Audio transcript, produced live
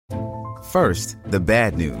First, the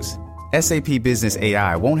bad news. SAP Business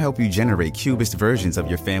AI won't help you generate cubist versions of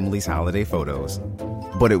your family's holiday photos.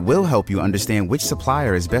 But it will help you understand which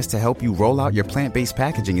supplier is best to help you roll out your plant-based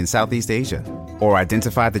packaging in Southeast Asia, or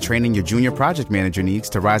identify the training your junior project manager needs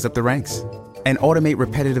to rise up the ranks, and automate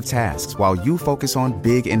repetitive tasks while you focus on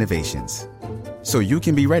big innovations, so you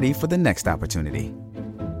can be ready for the next opportunity.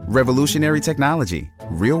 Revolutionary technology,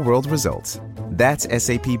 real-world results. That's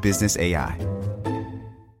SAP Business AI.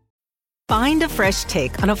 Find a fresh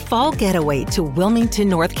take on a fall getaway to Wilmington,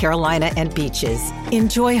 North Carolina and beaches.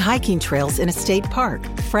 Enjoy hiking trails in a state park,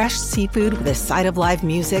 fresh seafood with a side of live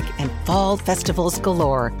music, and fall festivals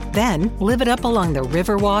galore. Then live it up along the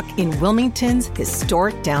Riverwalk in Wilmington's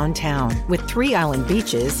historic downtown. With 3 island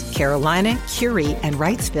beaches, Carolina, Curie, and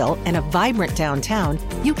Wrightsville, and a vibrant downtown,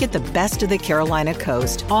 you get the best of the Carolina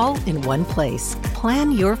coast, all in one place.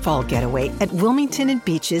 Plan your fall getaway at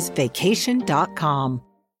WilmingtonandBeachesVacation.com.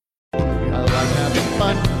 I like having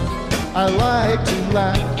fun. I like to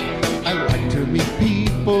laugh. I like to meet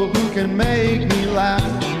people who can make me laugh.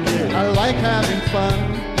 I like having fun.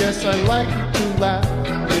 Yes, I like to laugh.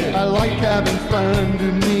 I like having fun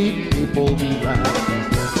to meet people who laugh.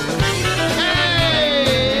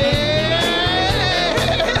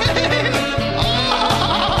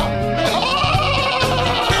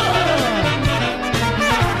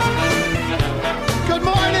 Good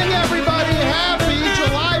morning, everybody. Happy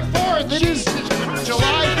July 4th. It is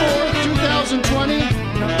July 4th, 2020.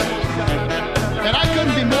 And I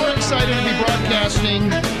couldn't be more excited to be broadcasting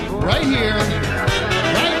right here,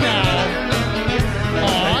 right now,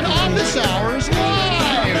 on Office Hours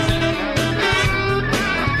Live.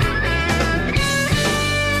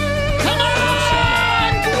 Come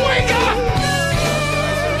on! Wake up!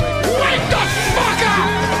 Wake the fuck up!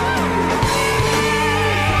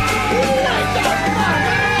 Wake the fuck up!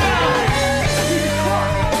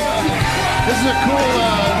 This is a cool,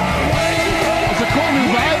 it's a cool new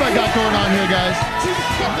vibe I got going on here, guys.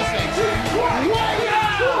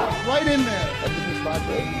 Right in there.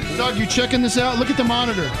 Doug, you checking this out? Look at the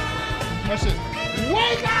monitor. Watch this.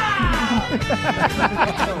 Wake up!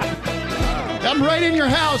 I'm right in your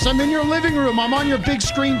house. I'm in your living room. I'm on your big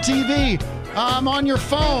screen TV. I'm on your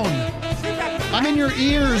phone. I'm in your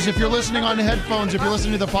ears if you're listening on headphones. If you're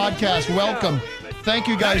listening to the podcast, welcome. Thank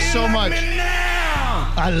you guys so much.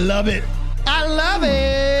 I love it. I love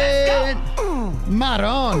it.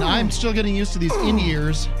 Maron. I'm still getting used to these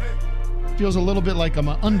in-ears. Feels a little bit like I'm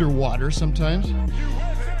underwater sometimes.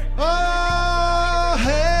 Oh,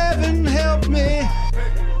 heaven help me.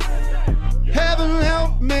 Heaven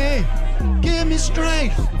help me. Give me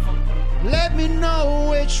strength. Let me know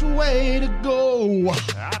which way to go.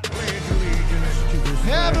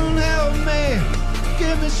 Heaven help me.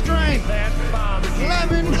 Give me strength. Let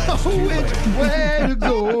me know which way to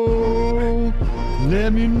go.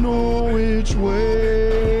 Let me know which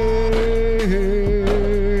way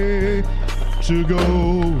to go.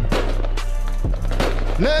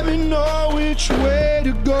 Let me know which way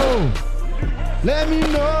to go. Let me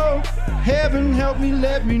know. Heaven help me.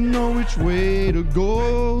 Let me know which way to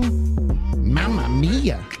go. Mamma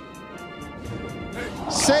mia.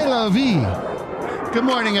 C'est la vie. Good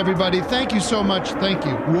morning, everybody. Thank you so much. Thank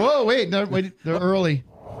you. Whoa, wait, they're early.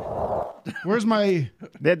 Where's my...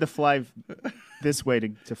 They had to fly this way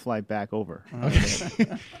to fly back over.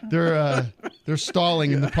 Okay. They're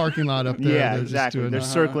stalling in the parking lot up there. Yeah, they're exactly. They're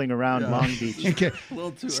circling around Long Beach. Okay.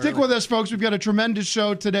 Stick with us, folks. We've got a tremendous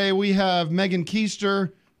show today. We have Megan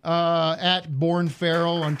Keister at Born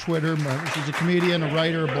Feral on Twitter. She's a comedian, a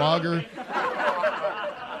writer, a blogger.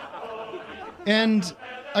 And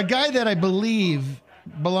a guy that I believe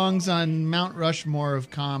belongs on Mount Rushmore of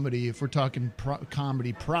comedy, if we're talking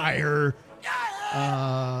comedy prior.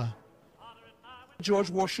 George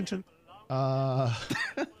Washington.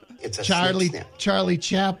 It's a Charlie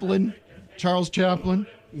Chaplin. Charles Chaplin.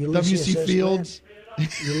 W.C. Fields.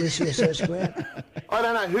 Ulysses S. Grant. I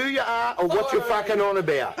don't know who you are or what you're fucking on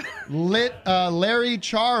about. Larry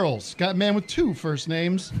Charles. Got a man with 2 first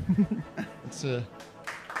names. It's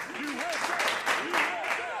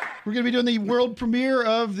We're going to be doing the world premiere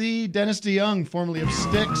of the Dennis DeYoung, formerly of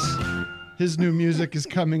Styx. His new music is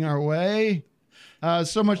coming our way.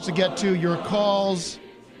 So much to get to. Your calls.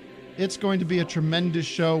 It's going to be a tremendous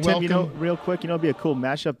show. Tim, Welcome. real quick, it'd be a cool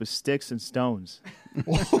mashup of Sticks and Stones.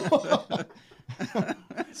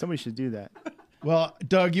 Somebody should do that. Well,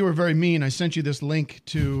 Doug, you were very mean. I sent you this link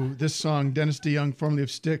to this song, Dennis DeYoung, formerly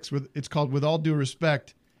of Styx. It's called With All Due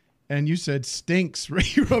Respect. And you said stinks.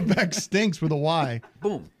 You wrote back stinks with a Y.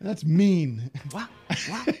 Boom. That's mean. Wow.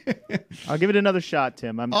 I'll give it another shot,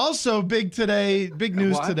 Tim. Also, big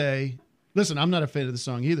news today. Listen, I'm not a fan of the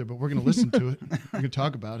song either, but we're going to listen to it. We're going to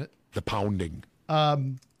talk about it. The pounding.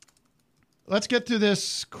 Let's get through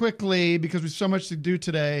this quickly because we have so much to do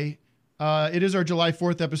today. It is our July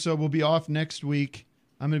 4th episode. We'll be off next week.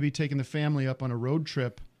 I'm going to be taking the family up on a road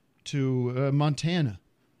trip to Montana.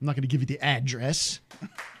 I'm not going to give you the address.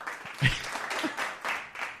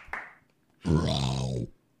 Wow.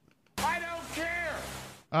 I don't care.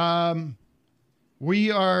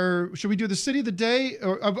 Should we do the city of the day?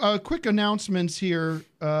 Or quick announcements here.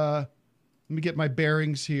 Let me get my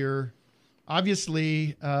bearings here.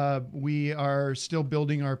 Obviously, we are still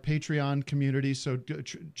building our Patreon community, so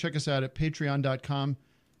check us out at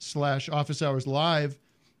patreon.com/officeHoursLive.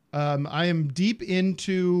 I am deep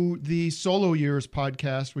into the Solo Years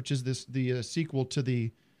podcast, which is the sequel to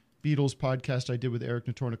the Beatles podcast I did with Eric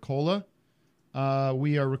Natornicola.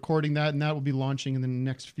 We are recording that, and that will be launching in the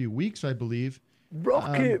next few weeks, I believe.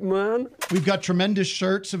 Rocket, man. We've got tremendous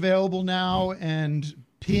shirts available now, and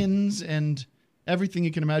pins, and everything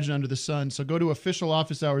you can imagine under the sun. So go to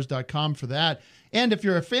officialofficehours.com for that. And if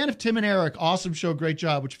you're a fan of Tim and Eric, awesome show, great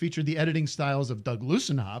job, which featured the editing styles of Doug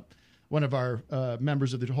Lusenhop, one of our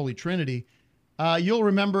members of the Holy Trinity, you'll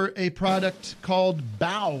remember a product called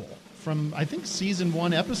Bowl from, I think, season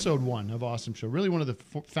 1, episode 1 of Awesome Show. Really one of the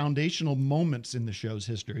foundational moments in the show's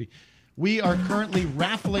history. We are currently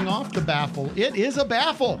raffling off the baffle. It is a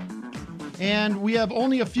baffle. And we have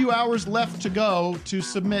only a few hours left to go to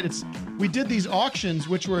submit. We did these auctions,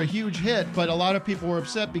 which were a huge hit, but a lot of people were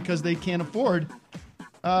upset because they can't afford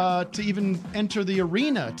to even enter the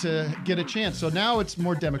arena to get a chance. So now it's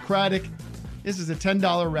more democratic. This is a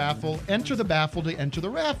 $10 raffle. Enter the baffle to enter the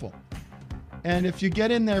raffle. And if you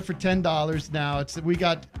get in there for $10 now, we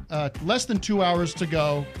got less than 2 hours to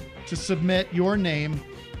go to submit your name.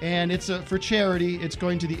 And it's for charity. It's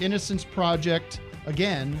going to the Innocence Project,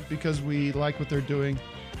 again, because we like what they're doing,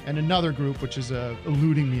 and another group, which is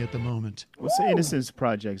eluding me at the moment. What's the Innocence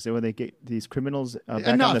Project? Is that where they get these criminals back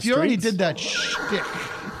on the streets? You already did that shtick.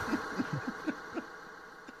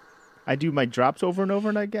 I do my drops over and over,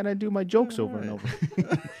 and again, I do my jokes over and over.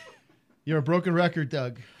 You're a broken record,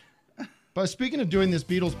 Doug. But speaking of doing this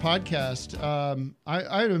Beatles podcast,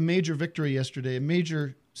 I had a major victory yesterday, a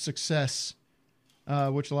major success,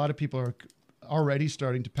 which a lot of people are already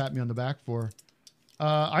starting to pat me on the back for.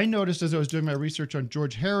 I noticed as I was doing my research on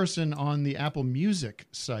George Harrison on the Apple Music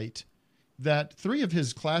site that 3 of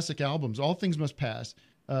his classic albums, All Things Must Pass,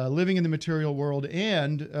 Living in the Material World,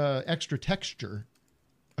 and Extra Texture,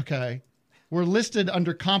 were listed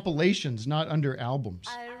under compilations, not under albums,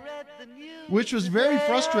 which was very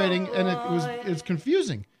frustrating, and it's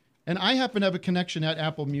confusing. And I happen to have a connection at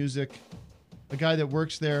Apple Music, a guy that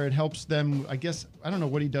works there and helps them. I guess I don't know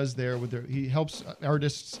what he does there he helps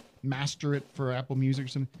artists master it for Apple Music or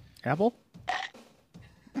something. Apple?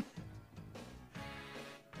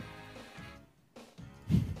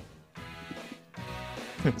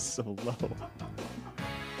 It's so low.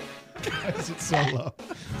 Why is it so low?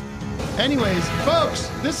 Anyways, folks,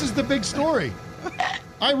 this is the big story.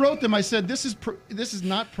 I wrote them. I said this is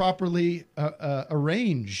not properly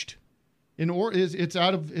arranged. It's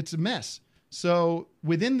a mess. So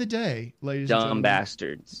within the day, ladies and gentlemen, dumb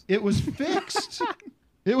bastards, it was fixed.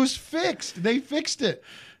 It was fixed. They fixed it.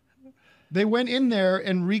 They went in there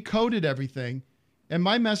and recoded everything. And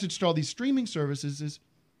my message to all these streaming services is,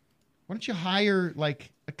 why don't you hire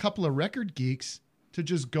like a couple of record geeks to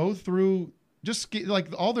just go through, just like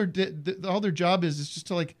all their job is just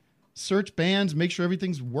to like search bands, make sure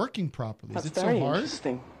everything's working properly. Is it so hard?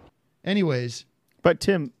 Anyways, but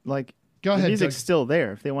Tim, like, go ahead. The music's Doug. still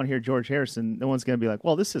there. If they want to hear George Harrison, no one's going to be like,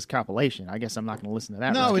 well, this is compilation. I guess I'm not going to listen to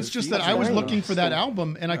that. No, it's just that I was looking for that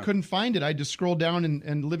album and I couldn't find it. I just scrolled down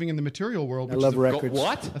and Living in the Material World. Which I love records.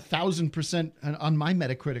 What? 1,000% on my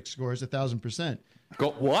Metacritic score is 1,000%.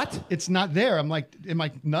 Go what? It's not there. I'm like, am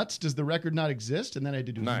I nuts? Does the record not exist? And then I had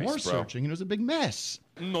to do more bro. searching, and it was a big mess.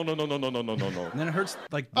 No. And then it hurts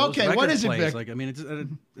like those Okay, what is it, plays. Vic? Like, I mean, it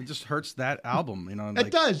just hurts that album. You know, It like,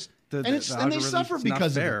 does. And they suffer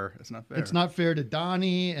because of it. It's not fair. It's not fair to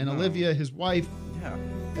Donnie and Olivia, his wife,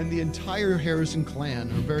 and the entire Harrison clan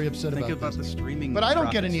are very upset Think about the streaming. But I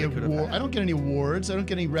don't get any profits they could have had. I don't get any awards. I don't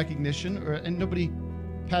get any recognition, and nobody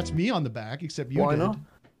pats me on the back except you Why did, not?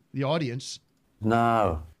 the audience.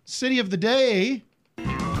 No. City of the day.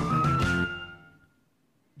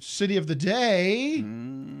 City of the day.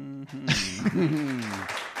 There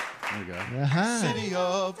we go. City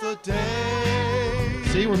of the day.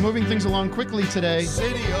 See, we're moving things along quickly today.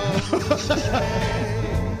 City of the day.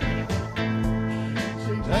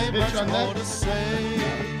 Pitch on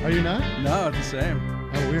that. Are you not? No, it's the same.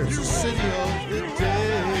 Oh, weird. City of the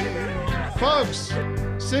day. Folks,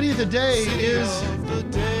 City of the Day is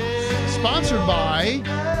sponsored by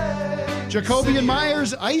Jacoby and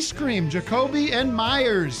Myers Ice Cream. Jacoby and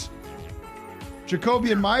Myers.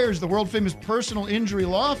 Jacoby and Myers, the world-famous personal injury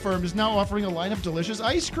law firm, is now offering a line of delicious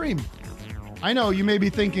ice cream. I know you may be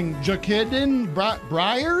thinking, Jacobin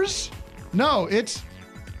Briars? No, it's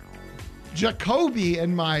Jacoby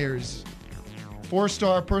and Myers.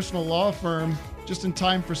 4-star personal law firm, just in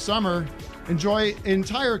time for summer. Enjoy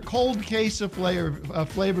entire cold case of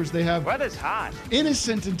flavors. They have weather's hot.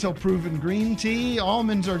 Innocent until proven green tea.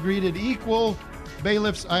 Almonds are greeted equal.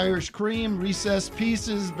 Bailiff's Irish cream. Recessed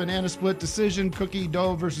pieces. Banana split decision. Cookie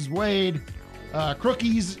dough versus Wade.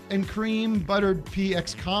 Crookies and cream. Buttered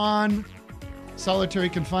PX Con. Solitary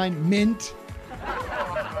confined mint.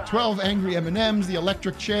 12 angry M&Ms. The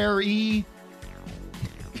electric chair E.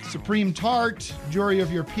 Supreme tart. Jury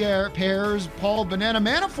of your pears. Paul Banana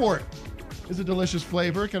Manafort is a delicious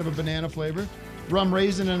flavor, kind of a banana flavor. Rum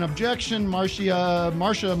raisin and objection.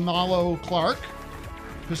 Marcia Mallow Clark.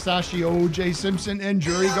 Pistachio J. Simpson and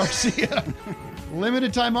Jury Garcia.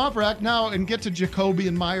 Limited time offer. Act now and get to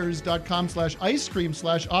jacobyandmyers.com/ice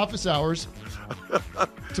cream/office hours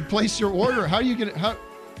to place your order. How do you get it?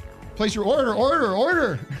 Place your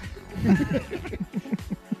order.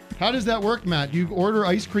 How does that work, Matt? You order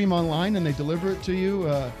ice cream online and they deliver it to you?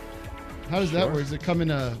 How does that work? Does it come in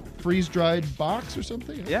a freeze-dried box or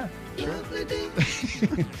something? Yeah, sure.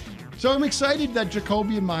 So I'm excited that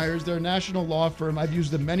Jacoby and Myers, they're a national law firm. I've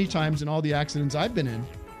used them many times in all the accidents I've been in.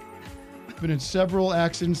 I've been in several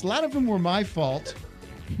accidents. A lot of them were my fault.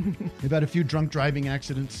 I've had a few drunk driving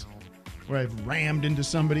accidents where I've rammed into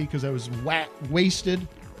somebody because I was wasted.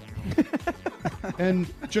 And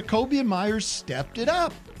Jacoby and Myers stepped it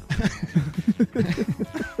up.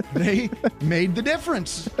 They made the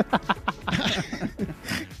difference.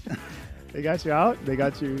 They got you out? They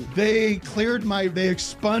got you... They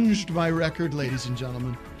expunged my record, ladies and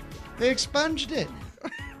gentlemen. They expunged it.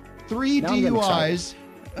 3 DUIs.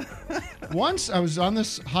 Once I was on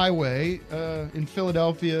this highway in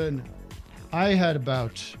Philadelphia, and I had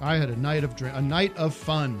a night of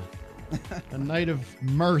fun, a night of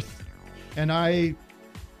mirth, and I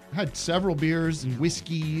had several beers and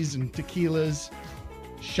whiskeys and tequilas,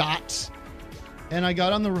 shots. And I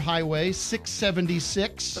got on the highway,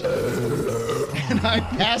 676, and I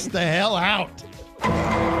passed the hell out.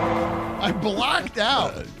 I blacked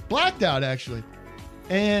out actually.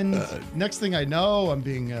 And next thing I know, I'm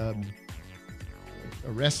being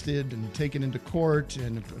arrested and taken into court,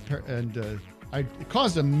 and it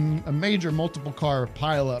caused a major multiple car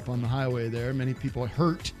pileup on the highway there. Many people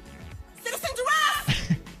hurt. Citizens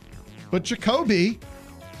arrest! But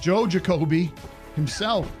Joe Jacoby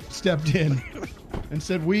himself stepped in and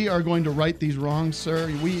said, we are going to right these wrongs,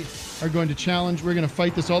 sir. We are going to challenge. We're going to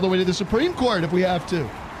fight this all the way to the Supreme Court if we have to.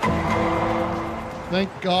 Thank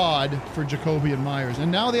God for Jacoby and Myers.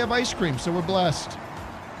 And now they have ice cream, so we're blessed.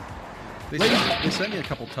 They sent me a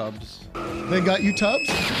couple tubs. They got you tubs?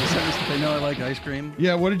 They know I like ice cream.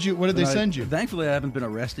 Yeah, what did they send you? Thankfully, I haven't been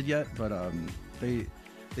arrested yet, but they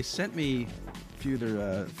sent me a few of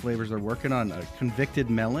their flavors they're working on. Convicted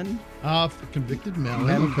melon. Convicted melon.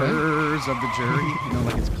 Members of the jury. You know,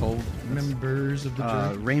 like it's cold. Members of the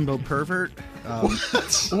jury. Rainbow pervert.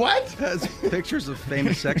 What? Has pictures of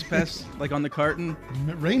famous sex pests, like on the carton.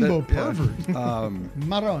 Rainbow pervert.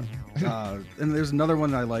 Maron. And there's another one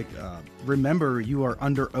that I like. Remember, you are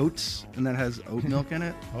under oats, and that has oat milk in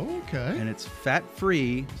it. Okay. And it's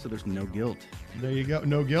fat-free, so there's no guilt. There you go.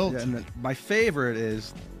 No guilt. Yeah, and my favorite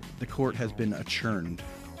is the court has been adjourned.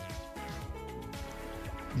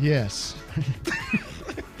 Yes.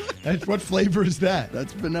 What flavor is that?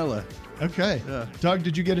 That's vanilla. Okay. Yeah. Doug,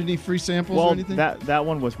 did you get any free samples or anything? That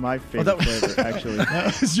one was my favorite flavor, actually.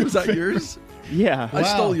 Was that yours? Yeah. Wow. I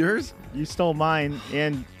stole yours? You stole mine,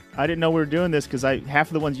 and I didn't know we were doing this because half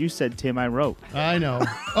of the ones you said, Tim, I wrote. I know.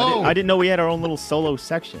 I didn't know we had our own little solo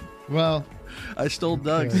section. Well, I stole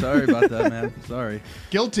Doug. Sorry about that, man. Sorry.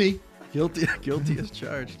 Guilty as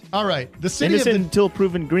charged. All right. The city Innocent until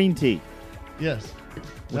proven green tea. Yes.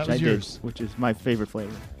 That was yours. Which is my favorite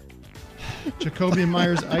flavor. Jacoby and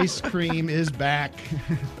Myers ice cream is back.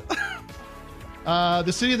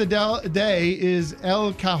 The city of the day is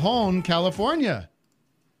El Cajon, California.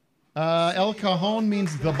 El Cajon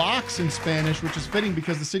means the box in Spanish, which is fitting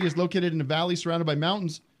because the city is located in a valley surrounded by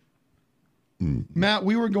mountains. Matt,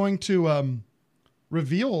 we were going to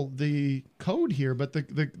reveal the code here, but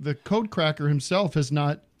the code cracker himself has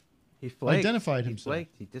not identified himself.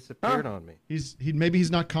 He disappeared on me. Maybe he's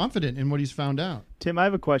not confident in what he's found out. Tim, I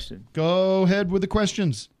have a question. Go ahead with the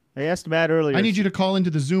questions. I asked Matt earlier. I need you to call into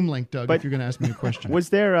the Zoom link, Doug, if you're going to ask me a question. Was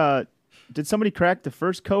there Did somebody crack the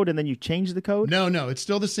first code and then you changed the code? No, it's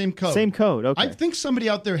still the same code. Same code. Okay. I think somebody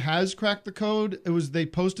out there has cracked the code. They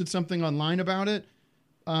posted something online about it,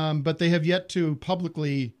 but they have yet to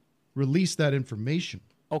publicly release that information.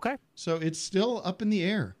 Okay. So it's still up in the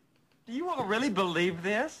air. Do you all really believe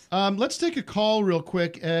this? Let's take a call real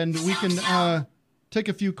quick, and we can take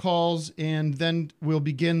a few calls, and then we'll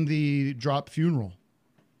begin the drop funeral,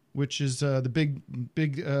 which is the big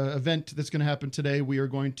event that's going to happen today. We are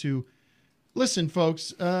going to listen,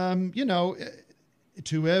 folks. To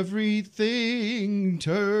everything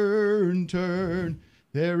turn.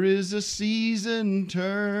 There is a season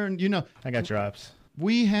turn. I got drops.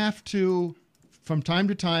 We have to, from time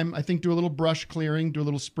to time, I think, do a little brush clearing, do a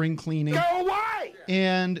little spring cleaning. Go away!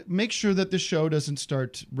 And make sure that the show doesn't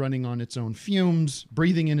start running on its own fumes,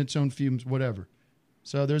 breathing in its own fumes, whatever.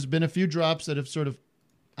 So there's been a few drops that have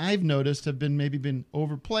I've noticed, have maybe been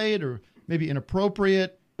overplayed or maybe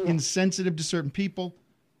inappropriate, insensitive to certain people.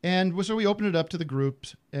 And so we opened it up to the group,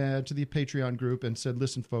 to the Patreon group, and said,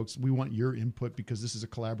 listen, folks, we want your input because this is a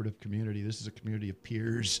collaborative community. This is a community of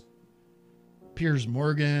peers. Piers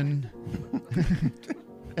Morgan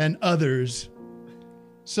and others.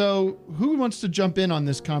 So who wants to jump in on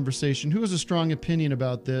this conversation? Who has a strong opinion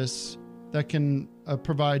about this that can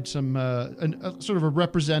provide some sort of a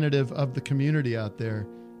representative of the community out there?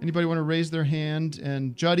 Anybody want to raise their hand?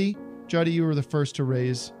 And Juddy, you were the first to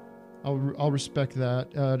raise. I'll respect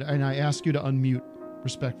that. And I ask you to unmute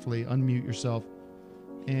respectfully. Unmute yourself.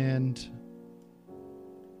 And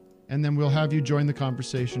then we'll have you join the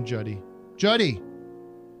conversation, Juddy. Juddy.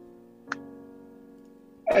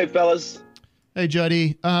 Hey, fellas. Hey,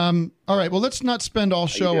 Juddy. All right. Well, let's not spend all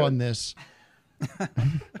show on this.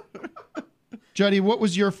 Juddy, what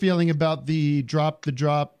was your feeling about the drop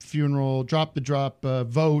funeral,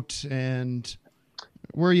 vote, and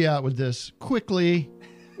where are you at with this? Quickly.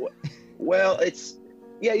 Well, I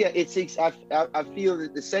feel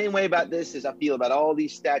the same way about this as I feel about all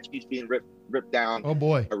these statues being ripped down. Oh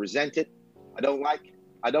boy. I resent it. I don't like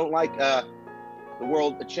the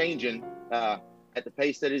world changing at the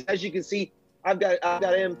pace that is. As you can see, I've got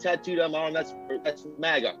M tattooed on my arm. That's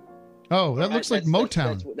MAGA. Oh, that looks like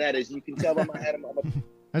Motown. That's what that is. You can tell by my hat.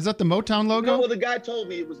 Is that the Motown logo? No, well, the guy told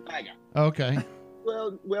me it was MAGA. Okay.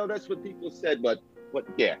 Well, that's what people said, but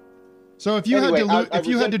yeah. So if you had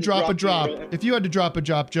to drop a drop,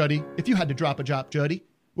 Juddy,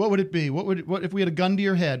 what would it be? What if we had a gun to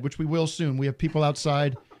your head, which we will soon? We have people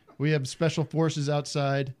outside. We have special forces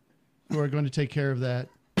outside who are going to take care of that.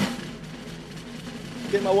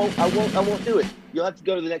 Tim, I won't do it. You'll have to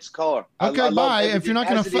go to the next caller. Okay, bye. If you're not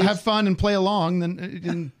going to have fun and play along,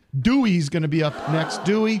 then Dewey's going to be up next.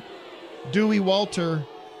 Dewey Walter.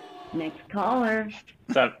 Next caller.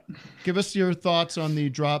 What's up? Give us your thoughts on the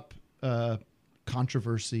drop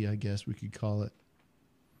controversy, I guess we could call it.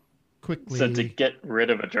 Quickly. So to get rid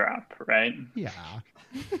of a drop, right? Yeah.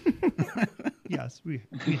 Yes, we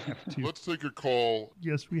have to. Let's take a call.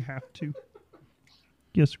 Yes, we have to.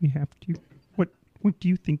 What do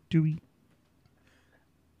you think, Dewey?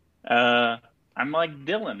 I'm like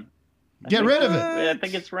Dylan. Get rid of it. I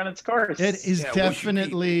think it's run its course. It is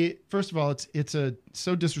definitely. First of all, it's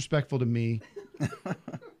so disrespectful to me.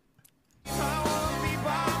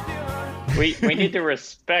 We need to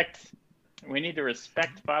respect. We need to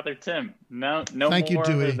respect Father Tim. No Thank more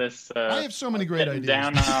you, Dewey. of this. I have so many great ideas.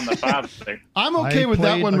 Down on the father. I'm okay with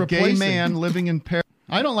that one. Gay man living in Paris.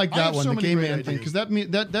 I don't like that one, so the gay man ideas. thing, because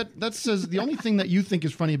that says the only thing that you think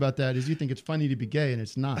is funny about that is you think it's funny to be gay, and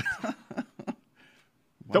it's not.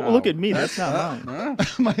 Don't look at me. That's not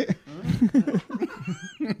mine.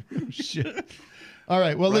 Shit. All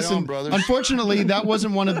right. Well, listen. Unfortunately, that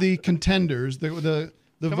wasn't one of the contenders. The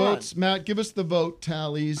votes, Matt. Give us the vote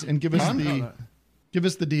tallies and give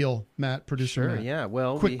us the deal, Matt, producer. Sure. Matt. Yeah.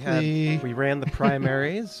 Well, Quickly. we ran the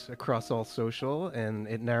primaries across all social, and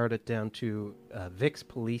it narrowed it down to Vic's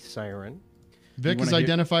police siren. Vic is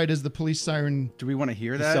identified as the police siren. Do we want to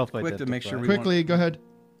hear that quick to make sure we quickly? Go ahead.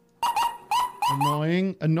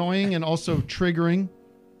 Annoying, and also triggering.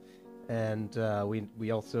 And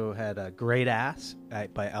we also had a Great Ass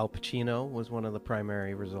by Al Pacino was one of the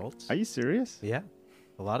primary results. Are you serious? Yeah.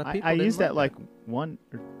 A lot of people. I used that like 1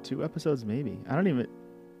 or 2 episodes, maybe. I don't even.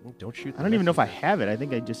 Don't shoot. I don't even know if I have it. I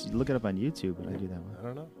think I just look it up on YouTube and I do that one. I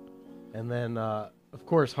don't know. And then, of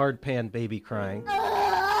course, Hard Pan Baby Crying.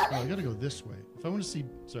 Oh, I gotta go this way. If I want to see,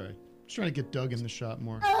 sorry, just trying to get Doug in the shot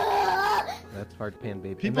more. That's Hard Pan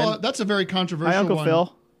Baby. People, that's a very controversial Hi, Uncle one.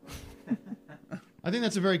 Phil. I think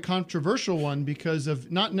that's a very controversial one because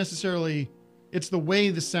of not necessarily. It's the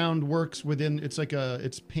way the sound works within. It's like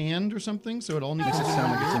it's panned or something, so it all needs Makes to it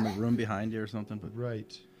sound like it's in the room behind you or something. But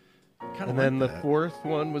right. And then the fourth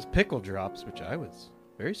one was pickle drops, which I was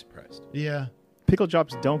very surprised. Yeah. Pickle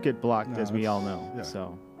drops don't get blocked, as we all know. yeah.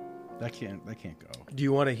 So that can't go. Do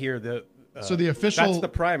you want to hear the? So the official. That's the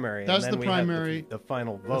primary. That's and then the we have primary. The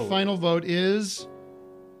final vote. The final vote is.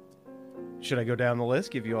 Should I go down the list?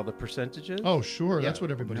 Give you all the percentages? Oh, sure. That's what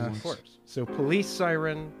everybody wants. Of course. So Police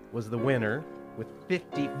Siren was the winner with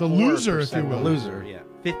 54%. The loser, if you will. The loser, yeah.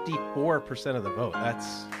 54% of the vote.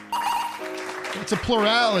 That's. It's a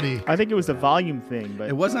plurality. I think it was a volume thing, but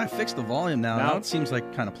It wasn't. I fixed the volume now. Now- Now it seems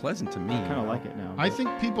like kind of pleasant to me. I kind of like it now. I think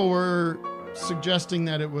people were suggesting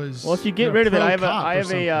that it was. Well, if you get rid of it, I have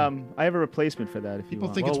pro-cop or a replacement for that. If People you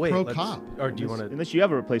want. think it's pro-cop. Or do you want to? Unless you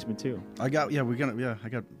have a replacement too. I got I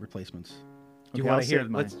got replacements. Do you Okay, want I'll to hear? save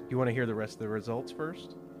mine. You want to hear the rest of the results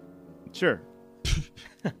first? Sure.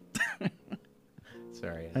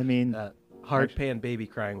 Sorry. I mean, Hard Pan Baby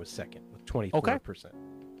Crying was second with 24%.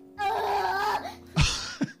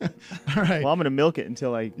 All right. Well, I'm gonna milk it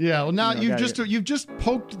until I. Yeah. Well, now you know, you've just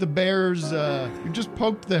poked the bears. You've just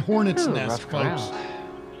poked the hornet's nest, folks.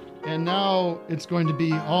 And now it's going to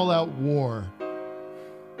be all-out war.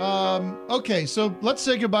 Okay, so let's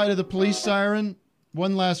say goodbye to the police siren.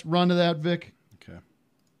 One last run of that, Vic. Okay.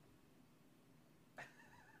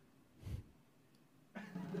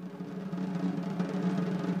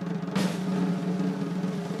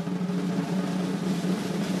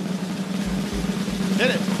 Hit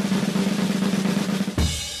it.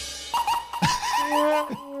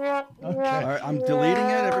 All right, I'm deleting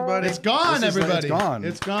it, everybody. It's gone, everybody. It's gone.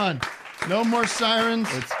 It's gone. No more sirens.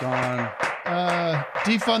 It's gone.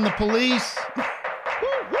 Defund the police.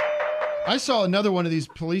 I saw another one of these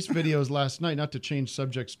police videos last night, not to change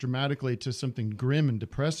subjects dramatically to something grim and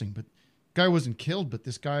depressing, but guy wasn't killed, but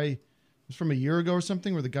this guy was from a year ago or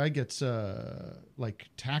something where the guy gets like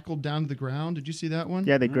tackled down to the ground. Did you see that one?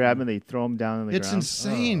 Yeah, they grab him, they throw him down on the It's ground.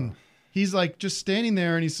 insane. He's like just standing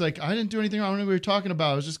there and he's like, I didn't do anything wrong. I don't know what we were talking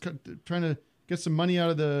about. I was just trying to get some money out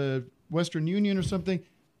of the Western Union or something.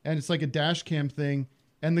 And it's like a dash cam thing.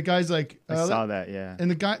 And the guy's like, I saw that, yeah.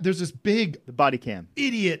 And the guy, there's this big the body cam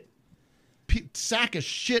idiot sack of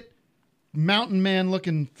shit, mountain man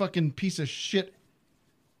looking fucking piece of shit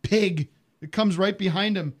pig that comes right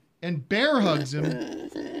behind him and bear hugs him.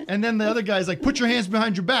 And then the other guy's like, put your hands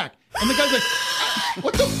behind your back. And the guy's like,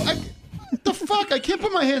 what the fuck? I can't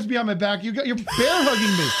put my hands behind my back. You're bear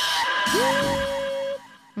hugging me.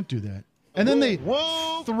 Don't do that. And then they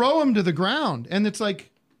throw him to the ground. And it's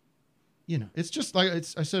like, you know, it's just like I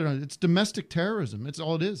said, it's domestic terrorism. It's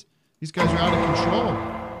all it is. These guys are out of control.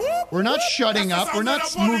 We're not shutting up. We're not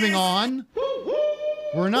moving on.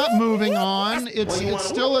 We're not moving on. It's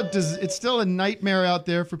still a nightmare out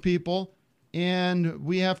there for people, and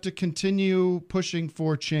we have to continue pushing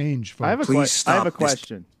for change. Folks. I have a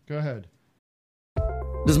question. Go ahead.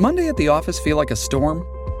 Does Monday at the office feel like a storm?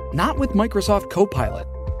 Not with Microsoft Copilot.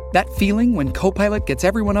 That feeling when Copilot gets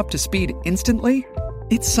everyone up to speed instantly?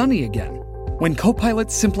 It's sunny again. When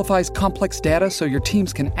Copilot simplifies complex data so your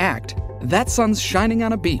teams can act, that sun's shining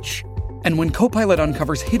on a beach. And when Copilot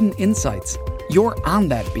uncovers hidden insights, you're on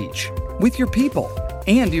that beach with your people,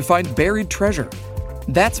 and you find buried treasure.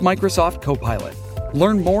 That's Microsoft Copilot.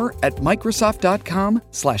 Learn more at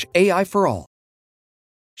Microsoft.com/AI for all.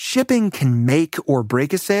 Shipping can make or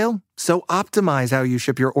break a sale, so optimize how you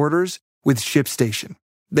ship your orders with ShipStation.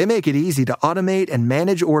 They make it easy to automate and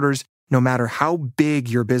manage orders no matter how big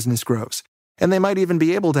your business grows. And they might even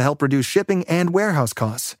be able to help reduce shipping and warehouse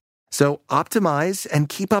costs. So optimize and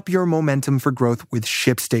keep up your momentum for growth with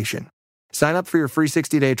ShipStation. Sign up for your free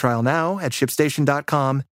 60-day trial now at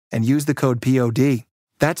ShipStation.com and use the code POD.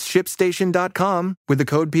 That's ShipStation.com with the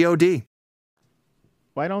code POD.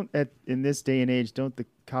 Why don't, in this day and age, don't the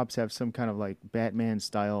cops have some kind of like Batman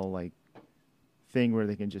style like thing where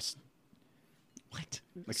they can just like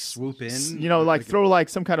swoop in? You know, like throw like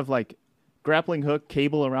some kind of like grappling hook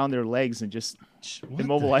cable around their legs and just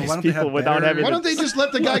immobilize people without having. Why don't they just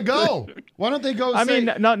let the guy go? Why don't they go? I mean,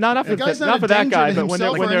 not for that guy, but when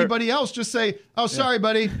anybody else, just say, "Oh, sorry,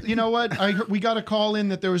 buddy. You know what? We got a call in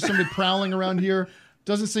that there was somebody prowling around here.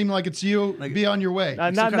 Doesn't seem like it's you. Be on your way."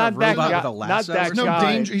 Not that guy. Not that no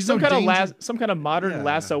guy. danger. He's some no kind danger. of some kind of modern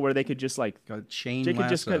lasso where they could just like a chain they could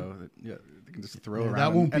lasso. They can just throw around.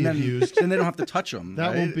 That won't be abused. And they don't have to touch them.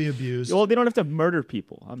 That won't be abused. Well, they don't have to murder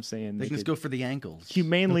people. I'm saying they can just go for the ankles.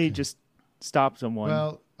 Humanely, just stop someone.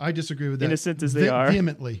 Well, I disagree with that. Innocent as they are,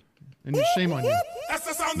 vehemently, and shame on you. That's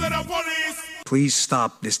the sound of the police. Please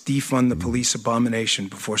stop this defund the police abomination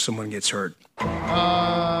before someone gets hurt.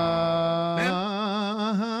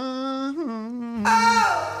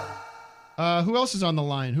 Who else is on the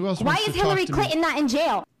line? Who else? Why wants is to talk Hillary to Clinton me? not in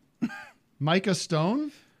jail? Micah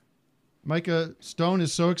Stone? Micah Stone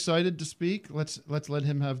is so excited to speak. Let's let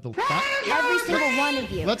him have the. Every single one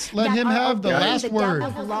of you. Let's let him have the last word.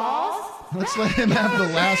 Let's let him have the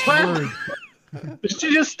last word. Did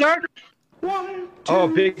she just start? Oh,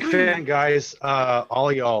 big fan, guys. All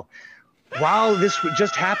of y'all. While this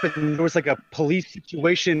just happened, there was like a police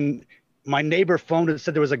situation. My neighbor phoned and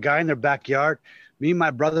said there was a guy in their backyard. Me and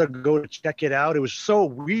my brother go to check it out. It was so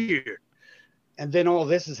weird. And then all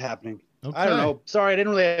this is happening. Okay. I don't know. Sorry, I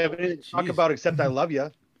didn't really have anything to talk about except I love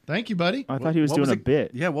you. Thank you, buddy. I thought he was doing a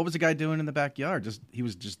bit. Yeah, what was the guy doing in the backyard? He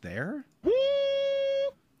was just there?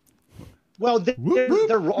 Well,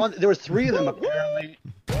 there were three of them apparently.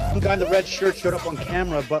 The guy in the red shirt showed up on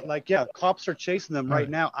camera, but cops are chasing them right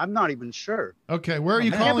now. I'm not even sure. Okay, where are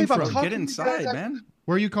you calling from? Get inside, man.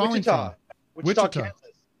 Where are you calling from? Wichita, Kansas.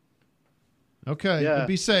 Okay, Yeah.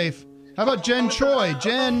 be safe. How about Jen Choi?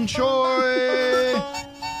 Jen Choi.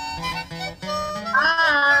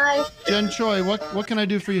 Hi. Jen Choi, what can I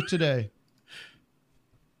do for you today?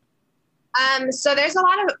 So there's a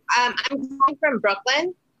lot of I'm calling from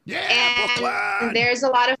Brooklyn. Yeah, and Brooklyn. There's a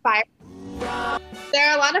lot of there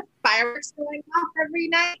are a lot of fireworks going off every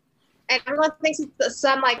night, and everyone thinks it's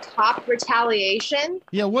some cop retaliation.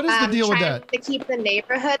 Yeah, what is the deal with trying that? To keep the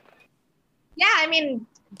neighborhood. Yeah, I mean,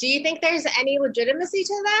 do you think there's any legitimacy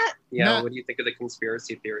to that? Yeah, Matt- what do you think of the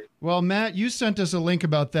conspiracy theory? Well, Matt, you sent us a link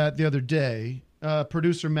about that the other day.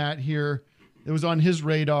 Producer Matt here, it was on his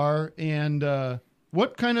radar. And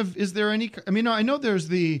what kind of, is there any, I mean, I know there's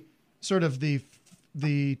the sort of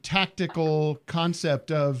the tactical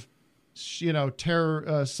concept of,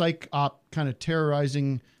 terror, psych op kind of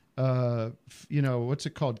terrorizing, what's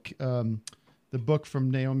it called? The book from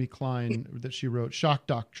Naomi Klein that she wrote, Shock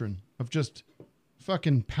Doctrine, of just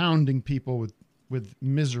fucking pounding people with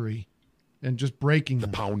misery and just breaking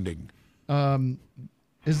them. Pounding.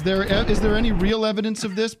 Is there any real evidence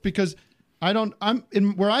of this? Because I'm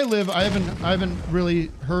in where I live. I haven't really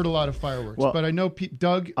heard a lot of fireworks, Well, but I know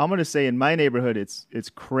Doug. I'm gonna say in my neighborhood, it's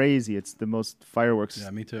crazy. It's the most fireworks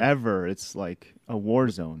me too. ever. It's like a war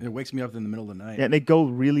zone. It wakes me up in the middle of the night. Yeah, and they go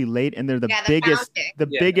really late, and they're the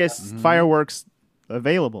biggest fireworks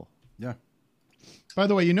available. Yeah. By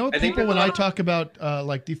the way, I think people when there's a I lot- talk about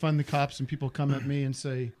defund the cops, and people come at me and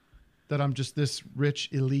say that I'm just this rich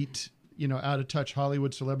elite, out of touch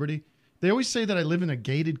Hollywood celebrity. They always say that I live in a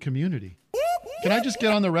gated community. Can I just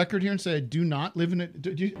get on the record here and say I do not live in it?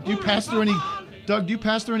 Do you pass through any, Doug? Do you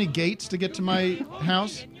pass through any gates to get to my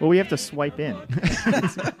house? Well, we have to swipe in.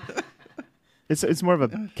 It's more of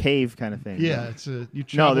a cave kind of thing. Yeah, it's a you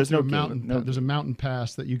travel there's through no a mountain. gate. There's a mountain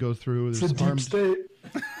pass that you go through. There's It's a deep state.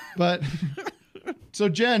 But so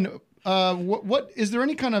Jen, what is there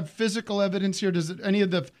any kind of physical evidence here? Does any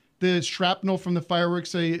of the shrapnel from the fireworks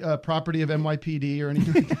say property of NYPD or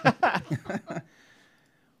anything?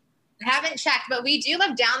 I haven't checked, but we do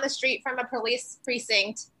live down the street from a police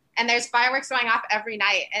precinct, and there's fireworks going off every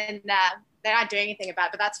night, and they're not doing anything about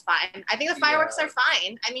it, but that's fine. I think the fireworks are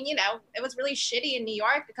fine. I mean, it was really shitty in New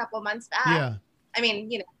York a couple of months back. Yeah. I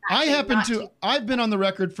mean, I've been on the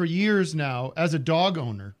record for years now as a dog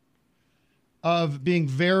owner of being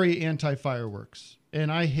very anti-fireworks,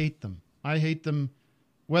 and I hate them. I hate them,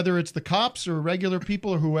 whether it's the cops or regular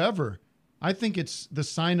people or whoever. I think it's the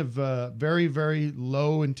sign of very, very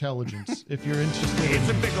low intelligence. If you're interested in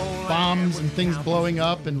bombs and things blowing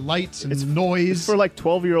up and lights and noise. It's for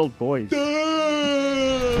 12-year-old boys. But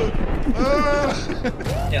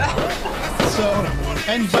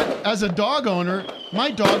as a dog owner, my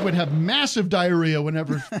dog would have massive diarrhea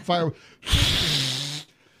whenever fire.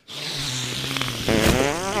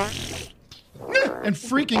 And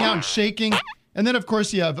freaking out and shaking. And then, of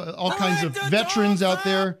course, you have all kinds of veterans out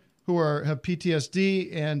there who have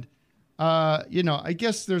PTSD. And, I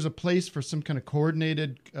guess there's a place for some kind of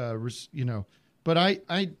coordinated, But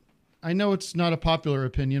I know it's not a popular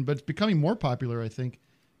opinion, but it's becoming more popular, I think,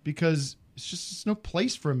 because it's no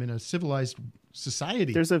place for them in a civilized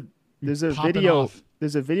society. There's a Popping video. off.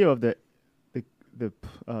 There's a video of the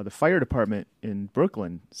fire department in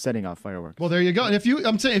Brooklyn setting off fireworks. Well, there you go. And if there's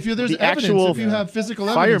The evidence, actual if you have physical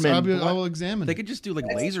evidence, firemen- I will examine They it. could just do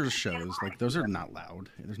laser shows. Those are not loud.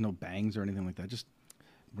 There's no bangs or anything like that.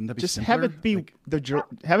 Wouldn't that be Just simpler? have it be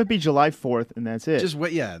have it be July 4th, and that's it. Just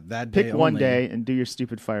wait. Yeah, that day Pick one only. day and do your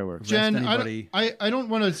stupid fireworks. Jen, I don't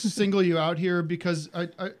want to single you out here because I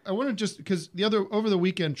want to just because over the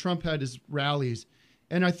weekend Trump had his rallies,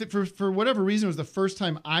 and I think for whatever reason it was the first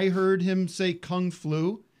time I heard him say Kung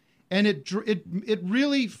Flu, and it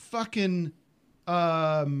really fucking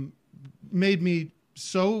made me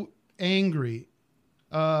so angry,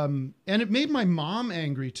 and it made my mom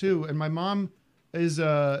angry too, and my mom is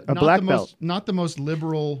not black the belt. not the most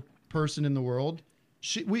liberal person in the world.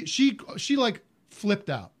 She like flipped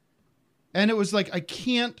out. And it was like, I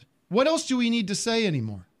can't, what else do we need to say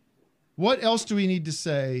anymore? What else do we need to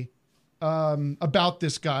say about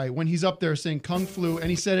this guy when he's up there saying Kung Flu and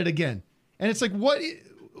he said it again? And it's like, what,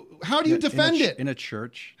 how do you defend it? In a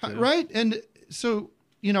church. Too. Right? And so,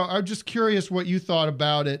 you know, I'm just curious what you thought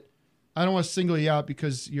about it. I don't want to single you out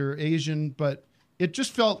because you're Asian, but it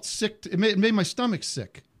just felt sick. It made my stomach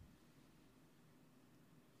sick.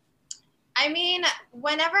 I mean,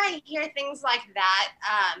 whenever I hear things like that,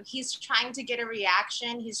 he's trying to get a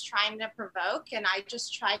reaction. He's trying to provoke. And I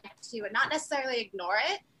just try to not necessarily ignore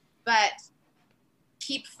it, but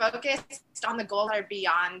keep focused on the goals that are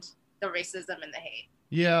beyond the racism and the hate.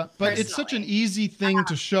 Yeah, but it's such an easy thing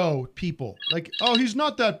to show people. Like, oh, he's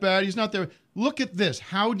not that bad. He's not there. Look at this.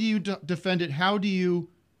 How do you defend it? How do you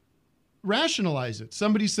rationalize it?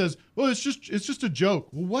 Somebody says, well, it's just a joke.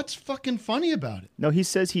 Well, what's fucking funny about it? No, he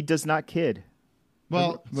says he does not kid.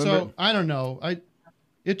 Well, so I don't know.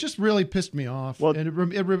 It just really pissed me off. Well,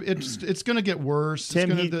 and it's going to get worse.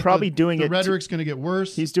 Tim, he's probably doing it. The rhetoric's going to get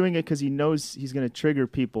worse. He's doing it because he knows he's going to trigger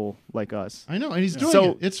people like us. I know, and he's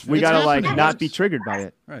doing it. We got to like not be triggered by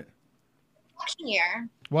it. Right. Here.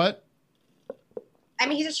 What? I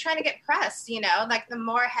mean, he's just trying to get press, you know? Like, the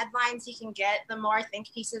more headlines he can get, the more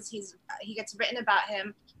think pieces he gets written about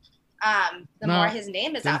him, the more his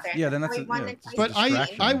name is out there. Yeah, then that's But what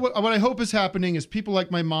I hope is happening is people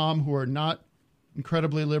like my mom who are not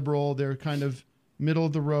incredibly liberal, they're kind of middle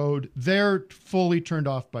of the road, they're fully turned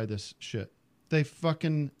off by this shit. They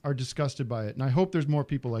fucking are disgusted by it. And I hope there's more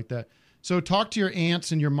people like that. So talk to your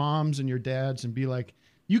aunts and your moms and your dads and be like,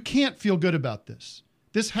 you can't feel good about this.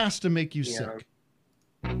 This has to make you sick.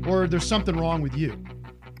 Or there's something wrong with you.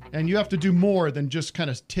 And you have to do more than just kind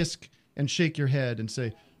of tisk and shake your head and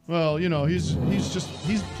say, well, you know, he's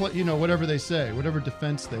you know, whatever they say, whatever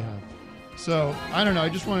defense they have. So, I don't know. I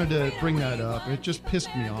just wanted to bring that up. It just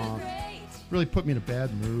pissed me off. Really put me in a bad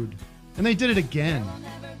mood. And they did it again.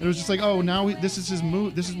 It was just like, oh, now this is his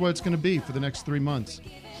mood. This is what it's going to be for the next 3 months.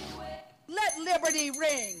 Let liberty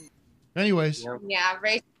ring. Anyways. Yeah,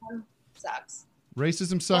 racism sucks.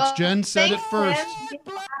 Racism sucks. Well, Jen said it first.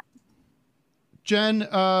 Jen,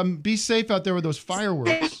 be safe out there with those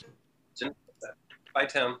fireworks. Bye,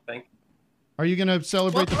 Tim. Thank you. Are you going to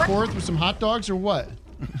celebrate the 4th with some hot dogs or what?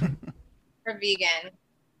 We're vegan,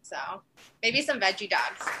 so maybe some veggie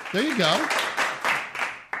dogs. There you go.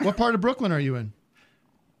 What part of Brooklyn are you in?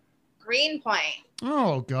 Greenpoint.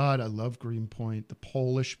 Oh, God, I love Greenpoint. The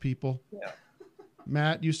Polish people. Yeah.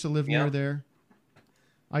 Matt used to live near there.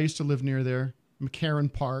 I used to live near there.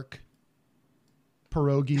 McCarran Park.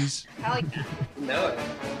 Pierogies. I like that. No.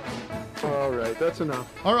 All right, that's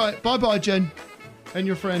enough. All right, bye-bye, Jen. And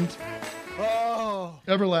your friend. Oh.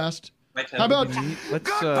 Everlast. How about let's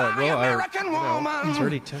it's already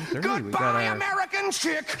 10:30. We got our American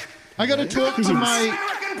chick. I got to talk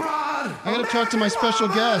to my special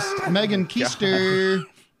guest, Megan Keister.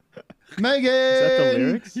 Megan. Is that the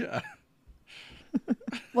lyrics? Yeah.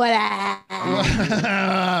 What up?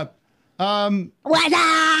 What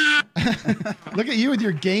up? Look at you with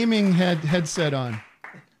your gaming headset on.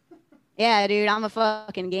 Yeah, dude, I'm a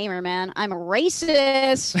fucking gamer, man. I'm a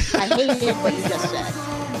racist. I hated what you just said.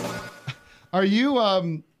 Are you,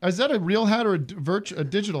 is that a real hat or a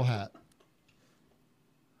digital hat?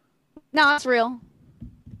 No, it's real.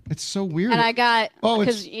 It's so weird. And I got,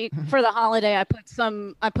 because for the holiday, I put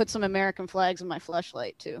some American flags in my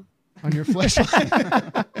fleshlight, too. On your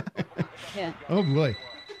fleshlight? Yeah. Oh, boy.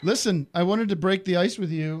 Listen, I wanted to break the ice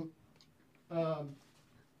with you. I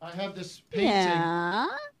have this painting. Yeah.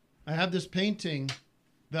 I have this painting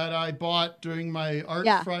that I bought during my Art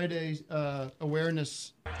Friday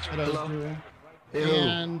awareness that I was doing.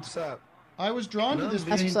 And what's up? I was drawn to this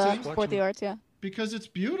painting. Support the arts, yeah. Because it's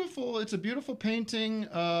beautiful. It's a beautiful painting.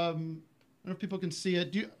 I don't know if people can see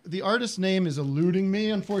it. The artist's name is eluding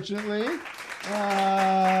me, unfortunately.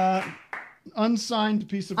 Unsigned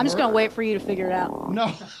piece of work. I'm just going to wait for you to figure it out.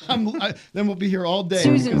 No, then we'll be here all day.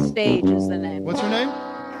 Susan Sage is the name. What's her name?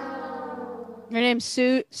 Her name's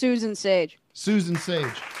Susan Sage. Susan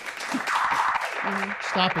Sage.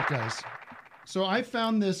 Stop it, guys. So I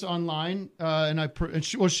found this online, and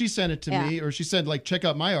she sent it to me, or she said, like, check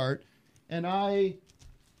out my art, and I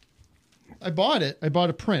bought it. I bought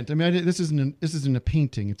a print. I mean, this isn't a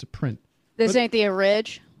painting; it's a print. This ain't the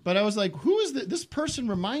orig. But I was like, who is this? This person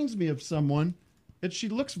reminds me of someone, and she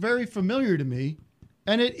looks very familiar to me,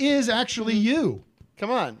 and it is actually you. Come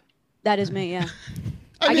on. That is me, yeah.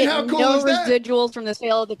 I mean, how cool is that? No residuals from the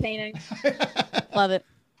sale of the painting. Love it.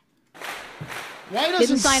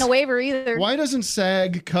 Didn't sign a waiver either. Why doesn't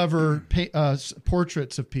SAG cover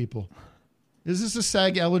portraits of people? Is this a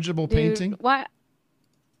SAG eligible painting? Why?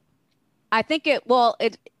 I think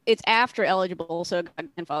it's after eligible, so it got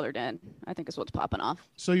grandfathered in. I think is what's popping off.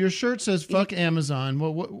 So your shirt says "fuck Amazon."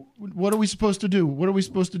 Well, what are we supposed to do? What are we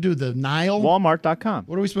supposed to do? The Nile? Walmart.com.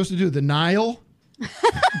 What are we supposed to do? The Nile? 99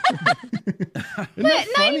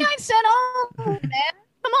 cent only, man.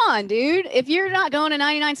 Come on, dude. If you're not going to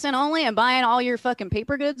 99 cent only and buying all your fucking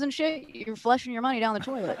paper goods and shit, you're flushing your money down the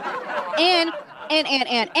toilet. And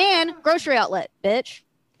grocery outlet, bitch.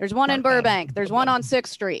 There's one in Burbank. There's one on 6th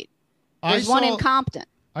Street. There's one in Compton.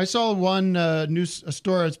 I saw one a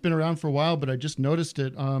store that's been around for a while, but I just noticed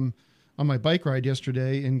it on my bike ride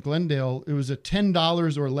yesterday in Glendale. It was a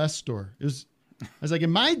 $10 or less store. I was like,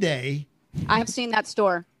 in my day, I have seen that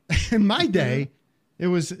store. In my day, it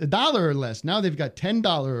was $1 or less. Now they've got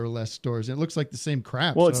 $10 or less stores. And it looks like the same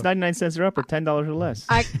crap. Well, it's 99 cents or up or $10 or less.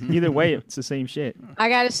 Either way, it's the same shit. I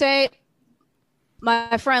gotta say,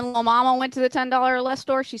 my friend Lil Mama went to the $10 or less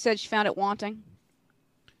store. She said she found it wanting.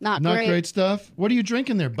 Not great stuff. What are you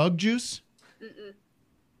drinking there? Bug juice? Mm-mm.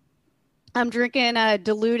 I'm drinking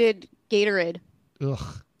diluted Gatorade.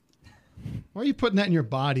 Ugh. Why are you putting that in your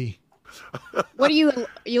body? What are you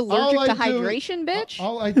allergic to hydration, bitch?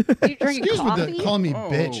 Are you drinking coffee? Call me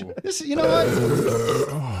bitch. This, you know what?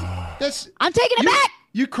 I'm taking it back.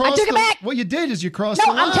 You crossed. I took it back. What you did is you crossed.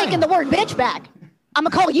 No, the line. I'm taking the word bitch back. I'm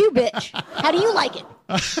gonna call you bitch. How do you like it?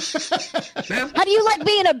 How do you like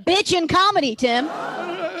being a bitch in comedy, Tim?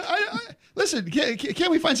 Listen,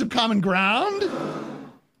 can't we find some common ground?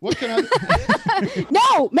 What can I?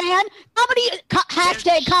 No, man.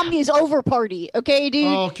 Hashtag comedy is over party. Okay, dude.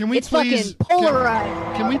 Oh, can we it's please? Fucking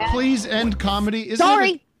polarized. Can we please end comedy?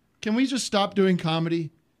 Sorry. Can we just stop doing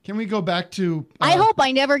comedy? Can we go back to? I hope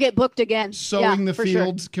I never get booked again. Sowing the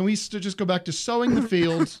fields. Sure. Can we just go back to sowing the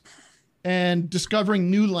fields and discovering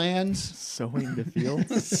new lands? Sowing the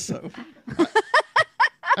fields.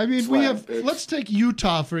 I mean, let's take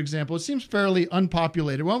Utah, for example. It seems fairly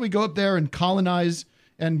unpopulated. Why don't we go up there and colonize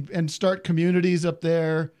and start communities up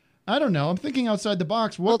there? I don't know. I'm thinking outside the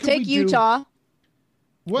box. We'll take Utah.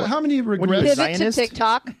 How many regrets? Pivot to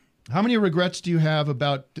TikTok. How many regrets do you have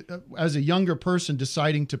about, as a younger person,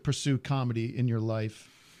 deciding to pursue comedy in your life?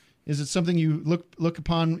 Is it something you look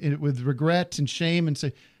upon with regret and shame and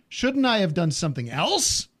say, shouldn't I have done something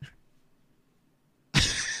else?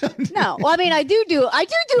 No, well, I mean, I do do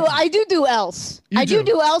else. I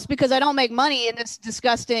do else because I don't make money in this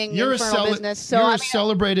disgusting infernal business. So you're a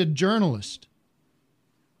celebrated journalist.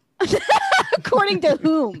 According to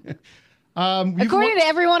whom? According to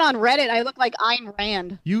everyone on Reddit, I look like Ayn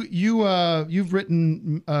Rand.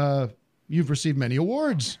 You've received many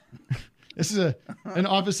awards. This is an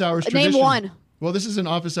office hours tradition. Name one. Well, this is an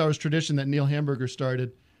office hours tradition that Neil Hamburger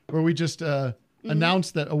started, where we just announce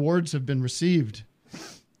that awards have been received.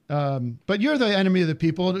 But you're the enemy of the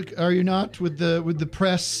people, are you not? With the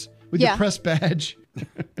press, your press badge.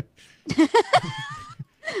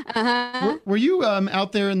 Uh-huh. Were you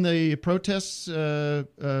out there in the protests,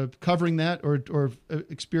 covering that or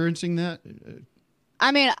experiencing that?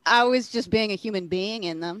 I mean, I was just being a human being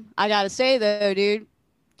in them. I gotta say though, dude,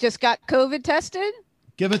 just got COVID tested.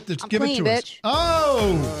 Give it to bitch. us.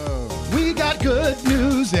 Oh, we got good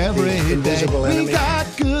news every day. We got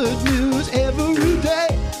good news every day.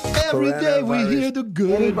 Every day we hear the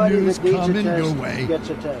good news coming your way. Gets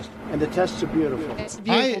a test, and the tests are beautiful. It's a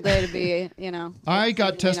beautiful day to be, I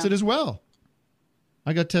got tested as well.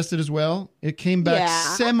 It came back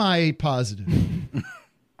semi-positive.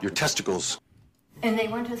 Your testicles. And they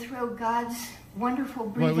want to throw God's wonderful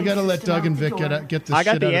breathing Well, we got to let Doug and Vic get this. I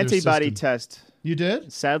got shit the out of their antibody system. test. You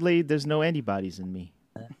did? Sadly, there's no antibodies in me.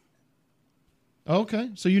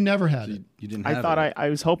 Okay, so you never had it. You didn't. I thought I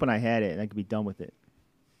was hoping I had it and I could be done with it.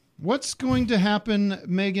 What's going to happen,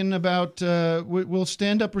 Megan? About will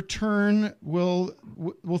stand-up return? Will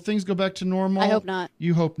things go back to normal? I hope not.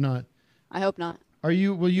 You hope not. I hope not. Will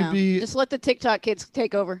you be? Just let the TikTok kids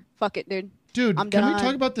take over. Fuck it, dude. Dude, I'm can done. we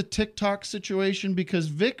talk about the TikTok situation? Because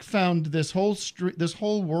Vic found this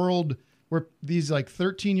whole world where these like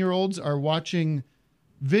 13-year-olds are watching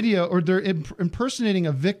video, or they're impersonating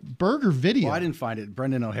a Vic Berger video. Well, I didn't find it.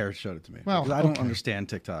 Brendan O'Hare showed it to me. Well, I don't understand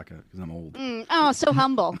TikTok because I'm old. So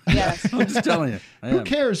humble. Yes. I'm just telling you. Who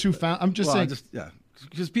cares who found? I'm just saying.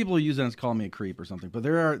 Because people use it and call me a creep or something. But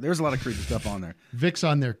there's a lot of creepy stuff on there. Vic's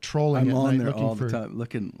on there trolling. I'm at on night there looking all for, the time,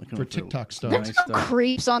 looking for TikTok stuff. There's no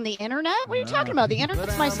creeps on the internet. What are you talking about? The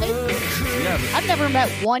internet's my safe place. I've never met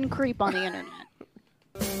one creep on the internet.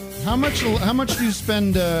 How much do you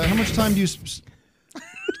spend? How much time do you?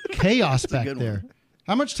 Chaos back there.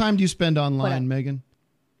 How much time do you spend online, Megan,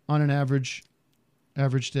 on an average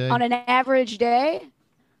day? On an average day,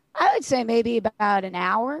 I would say maybe about an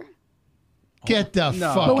hour. Get the fuck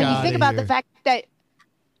out But when you think about the fact that,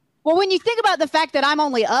 when you think about the fact that I'm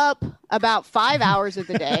only up about 5 hours of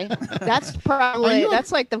the day, that's probably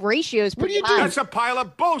like the ratio is pretty high. That's a pile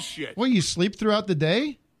of bullshit. Well, you sleep throughout the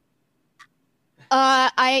day?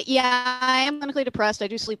 I am clinically depressed. I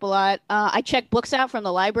do sleep a lot. I check books out from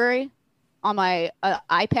the library on my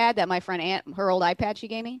iPad that my friend Aunt, her old iPad she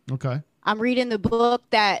gave me. Okay. I'm reading the book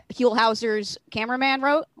that Huell Hauser's cameraman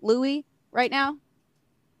wrote, Louis, right now.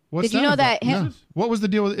 What's Did you know about? that him? No. What was the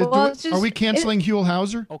deal with it? Well, it's Are we just- canceling Huell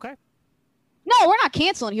Hauser? Okay. No, we're not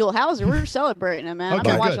canceling Huell Hauser. We're celebrating him, man. I've Okay,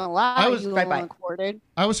 been good. watching a lot I of was- Huell Bye-bye. Unrecorded.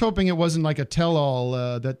 I was hoping it wasn't like a tell-all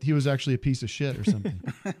that he was actually a piece of shit or something.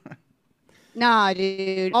 Nah,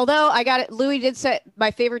 dude. Although I got it, Louis did say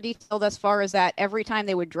my favorite detail thus far is that every time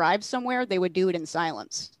they would drive somewhere, they would do it in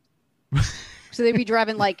silence. So they'd be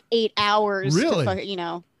driving like 8 hours, Really? to, you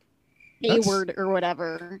know, That's- Hayward or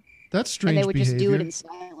whatever. That's strange And they would just do it behavior. in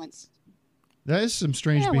silence. That is some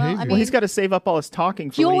strange Yeah, well, I behavior. mean- he's got to save up all his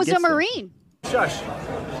talking for Huell when he was a gets there. Marine.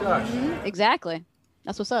 Shush. Exactly.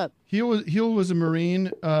 That's what's up. Huell was a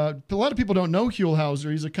Marine. A lot of people don't know Huell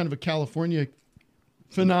Hauser. He's a kind of a California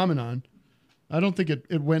phenomenon. I don't think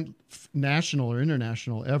it went national or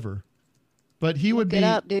international ever. But he would Look be. it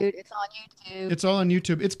up, dude. It's on YouTube. It's all on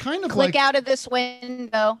YouTube. It's kind of Click like. out of this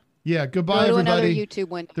window. Yeah, goodbye, Go to another everybody. YouTube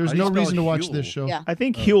window. There's How do you no spell reason to watch Huell? this show. Yeah. I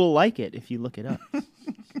think Hugh will like it if you look it up.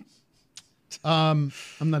 I'm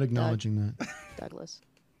not acknowledging that. Douglas.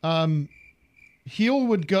 Huell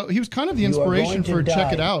would go. He was kind of the You are inspiration going to for Check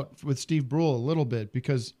die. It Out with Steve Brule a little bit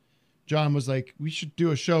because John was like, we should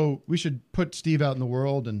do a show. We should put Steve out in the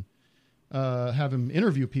world and have him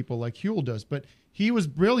interview people like Huell does. But he was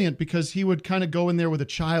brilliant because he would kind of go in there with a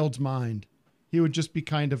child's mind. He would just be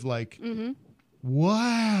kind of like,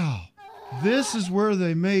 wow, this is where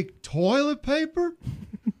they make toilet paper?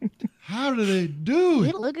 How do they do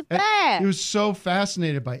it? Look at And that. He was so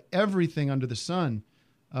fascinated by everything under the sun.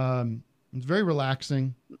 It's very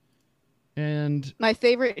relaxing. And My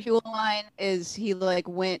favorite Huell line is he like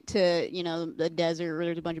went to, you know, the desert where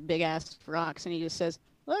there's a bunch of big ass rocks and he just says,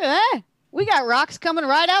 look at that. We got rocks coming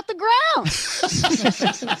right out the ground.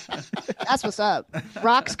 That's what's up.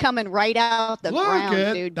 Rocks coming right out the Look ground,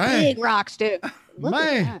 at dude. that. Big rocks, dude. Look at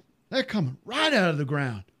man, that. they're coming right out of the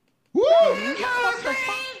ground. Woo!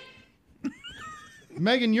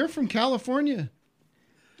 Megan, you're from California.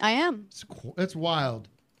 I am. It's wild.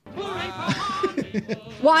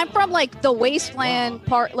 Well, I'm from like the wasteland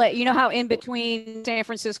part, like you know how in between San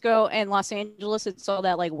Francisco and Los Angeles, it's all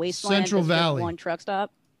that like wasteland. Central that's just Valley. one truck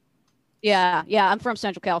stop. Yeah, I'm from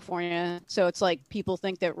Central California, so it's like people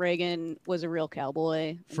think that Reagan was a real cowboy.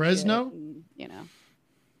 and Fresno? shit, and, you know.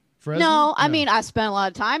 Fresno? No, I mean I spent a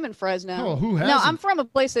lot of time in Fresno. Oh, who No, hasn't? I'm from a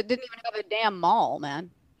place that didn't even have a damn mall,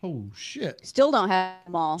 man. Oh shit! Still don't have a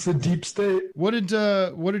mall. It's a deep state. What did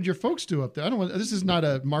your folks do up there? I don't want. This is not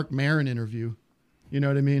a Mark Maron interview. You know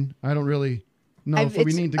what I mean? I don't really know if we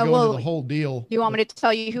it's- need to go well, into the whole deal. You want me to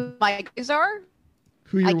tell you who my guys are?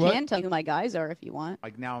 Who your I what? can tell you who my guys are if you want.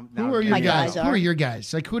 Like now Who are your My guys? guys Who are- are your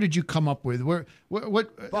guys? Like, who did you come up with? What?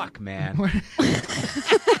 Fuck, man.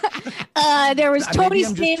 There was Maybe Tony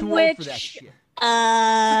I'm just too old for that Sandwich. shit.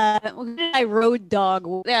 Who did I road dog?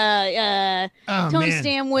 Oh, Tony man.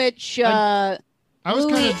 Sandwich. I was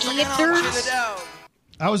Louis kind of. Anders.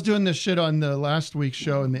 I was doing this shit on the last week's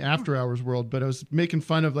show in the After Hours world, but I was making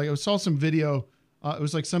fun of I saw some video. It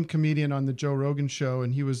was like some comedian on the Joe Rogan show,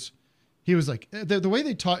 and he was like the way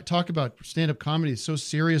they talk about stand up comedy is so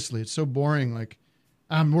seriously. It's so boring. Like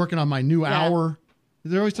I'm working on my new hour.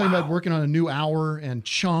 They're always talking about working on a new hour and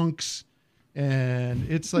chunks, and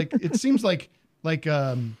it's like it seems like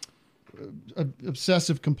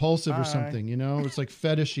obsessive compulsive or something. You know, it's like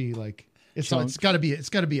fetishy. Like it's got to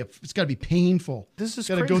be painful. This is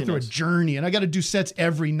got to go through a craziness. journey, and I got to do sets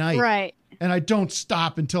every night. Right. And I don't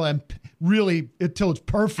stop until until it's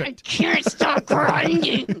perfect. Can't stop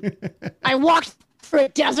grinding. I walked through a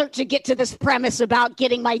desert to get to this premise about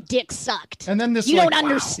getting my dick sucked. And then this you like, don't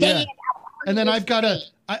understand. yeah. And then I've got to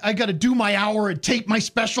I got to do my hour and tape my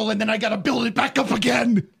special, and then I got to build it back up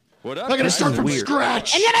again. What up? I got to guys? start from Weird.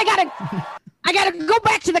 scratch. And then I gotta go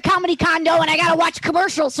back to the comedy condo and I gotta watch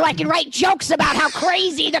commercials so I can write jokes about how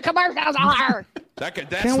crazy the commercials are. That's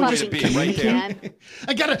the way to be right there. Man.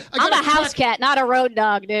 I gotta I'm a house cat, not a road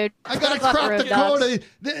dog, dude. I gotta Fuck crack road the dogs.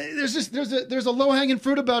 code. There's a low hanging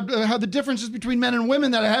fruit about how the differences between men and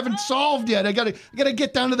women that I haven't solved yet. I gotta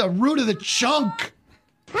get down to the root of the chunk.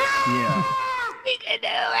 Yeah. We can do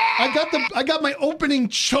it. I got my opening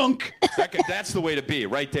chunk. That's the way to be,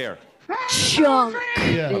 right there. Chunk.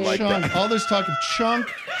 Yeah, like chunk. that. All this talk of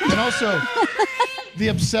chunk, and also the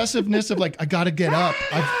obsessiveness of like, I gotta get up.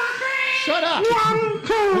 Shut up.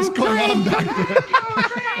 What's going on back there?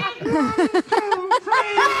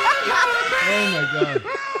 Oh my God.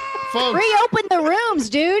 Folks. Reopen the rooms,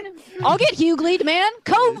 dude. I'll get Hughley'd, man.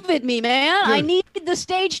 COVID me, man. Dude. I need the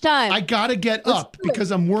stage time. I gotta get up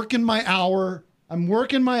because I'm working my hour.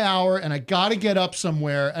 And I gotta get up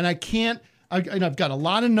somewhere, and I can't. I've got a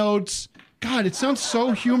lot of notes. God, it sounds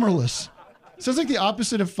so humorless. It sounds like the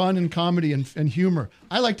opposite of fun and comedy and humor.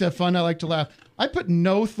 I like to have fun. I like to laugh. I put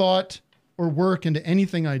no thought or work into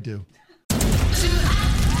anything I do.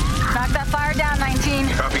 Knock that fire down, 19.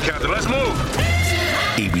 Copy, Captain. Let's move.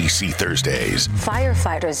 ABC Thursdays.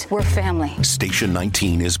 Firefighters, we're family. Station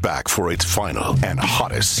 19 is back for its final and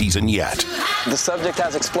hottest season yet. The subject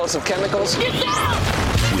has explosive chemicals.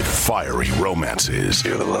 With fiery romances.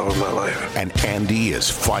 You're the love of my life. And Andy is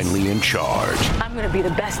finally in charge. I'm going to be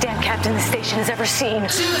the best damn captain the station has ever seen.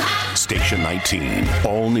 Station 19.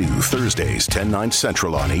 All new Thursdays, 10/9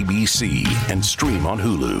 Central on ABC and stream on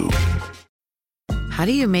Hulu. How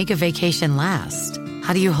do you make a vacation last?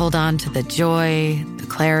 How do you hold on to the joy, the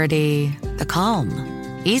clarity, the calm?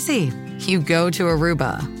 Easy. You go to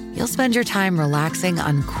Aruba. You'll spend your time relaxing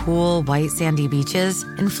on cool, white, sandy beaches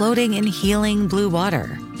and floating in healing blue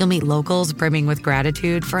water. You'll meet locals brimming with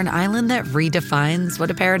gratitude for an island that redefines what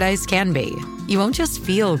a paradise can be. You won't just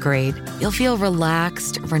feel great. You'll feel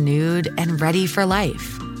relaxed, renewed, and ready for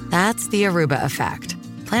life. That's the Aruba effect.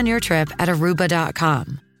 Plan your trip at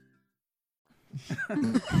Aruba.com.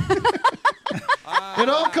 It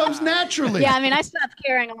all comes naturally. Yeah, I mean, I stopped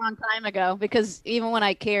caring a long time ago because even when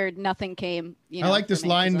I cared, nothing came. I like this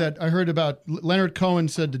line that I heard about. Leonard Cohen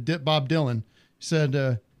said to Bob Dylan. He said,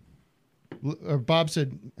 or Bob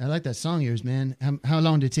said, "I like that song of yours, man. How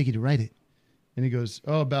long did it take you to write it?" And he goes,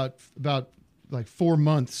 "Oh, about like 4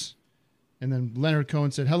 months." And then Leonard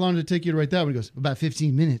Cohen said, "How long did it take you to write that one?" He goes, "About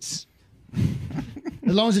 15 minutes."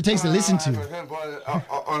 As long as it takes to listen to.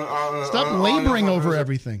 Stop laboring over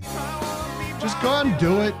everything. Just go out and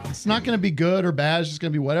do it. It's not going to be good or bad. It's just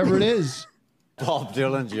going to be whatever it is. Bob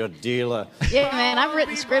Dylan's your dealer. Yeah, man, I've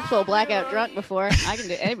written scripts while blackout drunk before.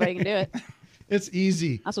 Anybody can do it. It's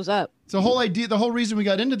easy. That's what's up. It's the whole idea. The whole reason we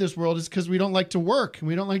got into this world is because we don't like to work.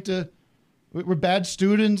 We don't like to. We're bad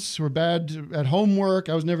students. We're bad at homework.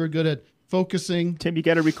 I was never good at focusing. Tim, you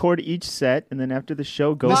got to record each set, and then after the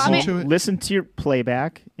show, go listen to your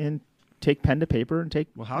playback and take pen to paper and take.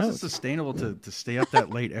 Well, how's notes. it sustainable to stay up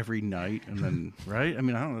that late every night and then right? I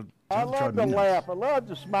mean, I don't know. I love to laugh. I love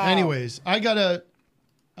to smile. Anyways, I gotta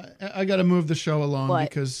move the show along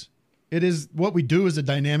because it is what we do is a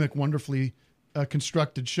dynamic, wonderfully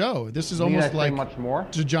constructed show. This is almost like much more?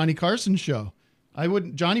 the Johnny Carson show.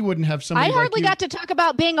 Johnny wouldn't have somebody. I hardly like got to talk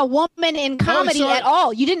about being a woman in comedy at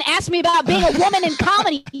all. You didn't ask me about being a woman in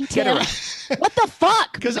comedy, Tim. What the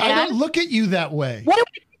fuck? Because I don't look at you that way. What do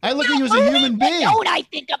I look at you as a human being. What I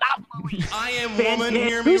think about movies? I am woman.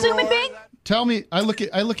 Hear me Who's a roar. human being? Tell me, I look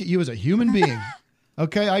at you as a human being.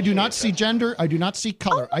 Okay, I do not see gender. I do not see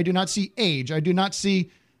color. I do not see age. I do not see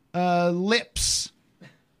lips.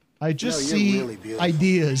 I just see really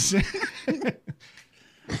ideas.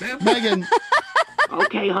 Megan.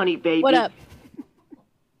 Okay, honey, baby. What up?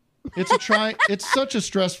 It's such a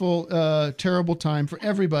stressful, terrible time for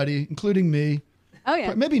everybody, including me. Oh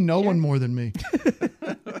yeah. Maybe no one more than me.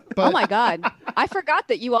 Oh my God. I forgot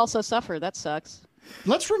that you also suffer. That sucks.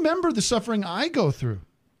 Let's remember the suffering I go through.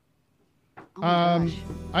 I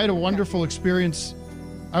had a wonderful experience.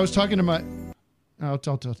 I was talking to my. I'll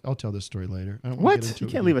tell this story later. I don't want to get into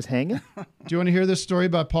You can't leave us hanging. Do you want to hear this story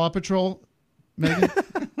about Paw Patrol, Megan?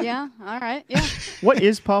 Yeah. All right. Yeah. What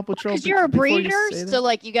is Paw Patrol? Because you're a before you breeder, say that? so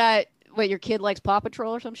like you got your kid likes Paw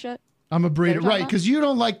Patrol or some shit. I'm a breeder, Is that what you're right? talking Because you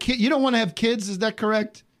don't like you don't want to have kids. Is that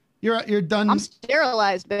correct? You're done. I'm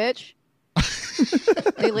sterilized, bitch.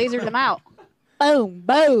 They lasered them out. Boom,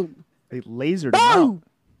 boom. They lasered them out.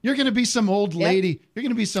 You're going to be some old lady. You're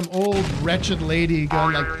going to be some old wretched lady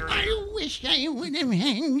going like, I wish I would have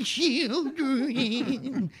had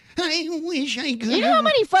children. I wish I could. You know how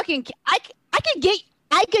many fucking I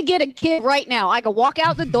could get a kid right now. I could walk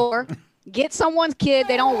out the door, get someone's kid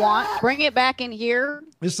they don't want, bring it back in here.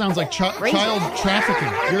 This sounds like child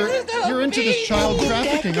trafficking. You're into this child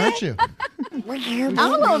trafficking, aren't you? I'm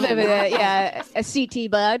a little bit of a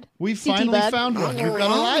CT bud. We CT finally bud. found one. We've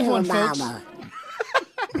got a live one, folks.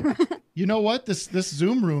 You know what? This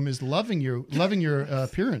Zoom room is loving your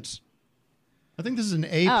appearance. I think this is an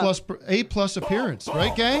A plus appearance,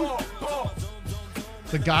 right, gang?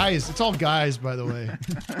 The guys. It's all guys, by the way.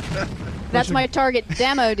 That's my target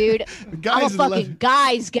demo, dude. I'm a fucking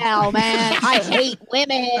guys gal, man. I hate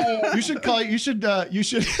women. You should call. You should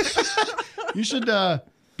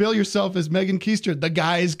bill yourself as Megan Keister, the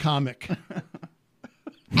guys comic.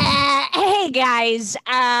 Hey guys,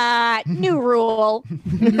 new rule.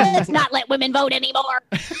 Let's not let women vote anymore.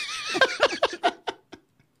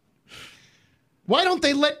 Why don't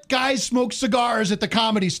they let guys smoke cigars at the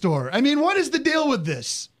Comedy Store? I mean, what is the deal with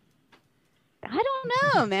this? I don't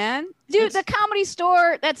know, man. Dude, the Comedy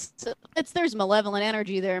Store, there's malevolent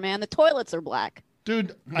energy there, man. The toilets are black.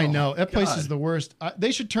 Dude, I know. That place is the worst.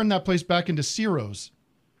 They should turn that place back into Ciro's.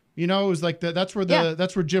 You know, it was like that's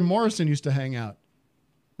where Jim Morrison used to hang out.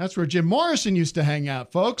 That's where Jim Morrison used to hang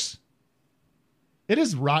out, folks. It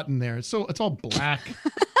is rotten there. It's all black.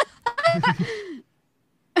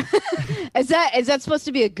 Is that supposed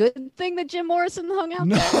to be a good thing that Jim Morrison hung out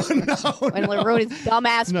there? And wrote his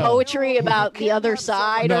dumbass poetry about the other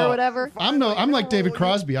side or whatever. I'm like David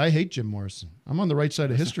Crosby. I hate Jim Morrison. I'm on the right side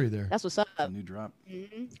of history there. That's what's up. New drop.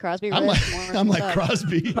 Mm-hmm. Crosby. I'm like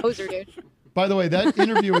Crosby. Poser, dude. By the way, that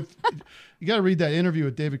interview with you got to read that interview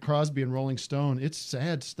with David Crosby and Rolling Stone. It's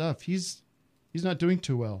sad stuff. He's not doing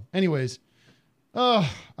too well. Anyways, I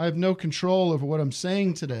have no control over what I'm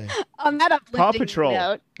saying today. On that uplifting Paw Patrol.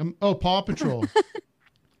 note. Paw Patrol.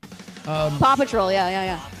 Paw Patrol.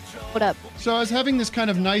 Yeah. What up? So I was having this kind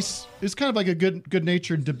of nice. It's kind of like a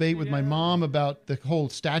good-natured debate with my mom about the whole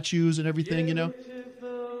statues and everything. You know.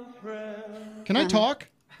 Can I talk?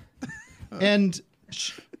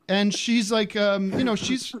 And she's like,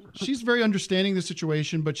 she's very understanding the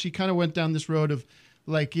situation, but she kind of went down this road of,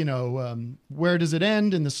 like, where does it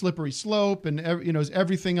end and the slippery slope, and is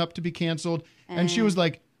everything up to be canceled? And she was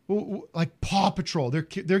like, well, like Paw Patrol, they're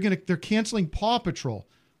canceling Paw Patrol,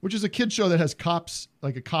 which is a kid show that has cops,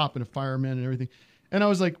 like a cop and a fireman and everything. And I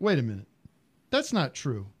was like, wait a minute, that's not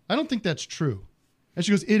true. I don't think that's true. And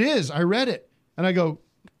she goes, it is. I read it. And I go,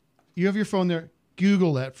 you have your phone there.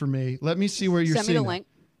 Google that for me. Let me see where you're seeing it. Send me the link.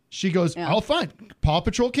 She goes, oh, fine. Paw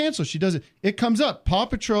Patrol canceled. She does it. It comes up.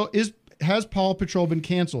 Has Paw Patrol been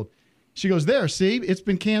canceled? She goes, there, see? It's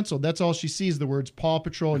been canceled. That's all she sees, the words Paw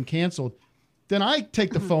Patrol and canceled. Then I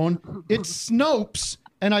take the phone. It's Snopes.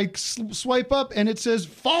 And I swipe up, and it says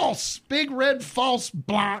false. Big red false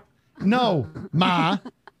block. No, Ma.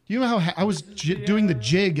 You know how I was doing the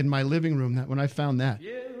jig in my living room when I found that?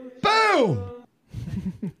 Boom!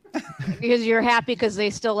 Because you're happy because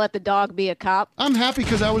they still let the dog be a cop? I'm happy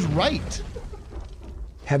because I was right.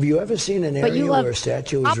 Have you ever seen an area where a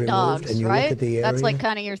statue is removed dogs, and you right? look at the area? That's like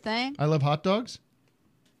kind of your thing? I love hot dogs.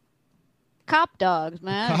 Cop dogs,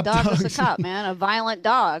 man. Cop a dog dogs. is a cop, man. A violent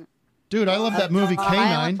dog. Dude, I love that movie, A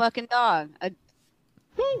violent K-9. fucking dog.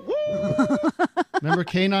 Remember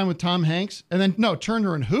K-9 with Tom Hanks? And then, no,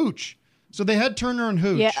 Turner and Hooch. So they had Turner and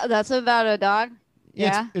Hooch. Yeah, that's about a dog.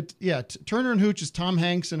 Yeah. Turner and Hooch is Tom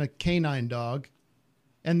Hanks and a canine dog.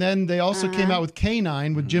 And then they also came out with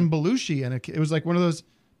K-9 with Jim Belushi. And it was like one of those,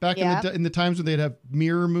 back in the times when they'd have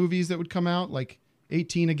mirror movies that would come out, like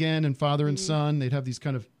 18 Again and Father and Son. They'd have these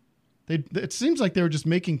kind of, it seems like they were just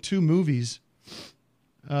making two movies.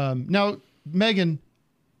 Now, Megan.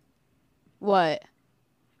 What?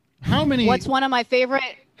 How many? What's one of my favorite?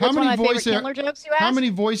 What's one of my favorite Kindler jokes? You asked? How many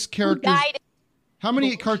voice characters? How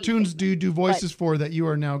many cartoons do you do voices for that you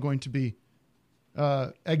are now going to be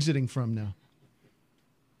exiting from now?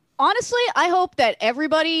 Honestly, I hope that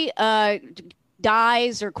everybody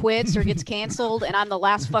dies or quits or gets canceled, and I'm the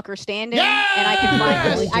last fucker standing, and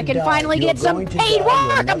I can finally get some paid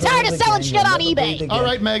work. I'm tired of selling shit on eBay. All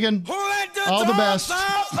right, Megan. All the best.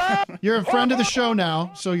 You're a friend of the show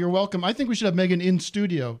now, so you're welcome. I think we should have Megan in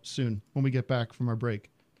studio soon when we get back from our break.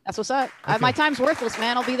 That's what's up. My time's worthless,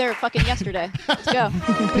 man. I'll be there fucking yesterday. Let's go.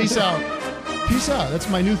 Peace out. Peace out. That's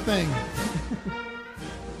my new thing.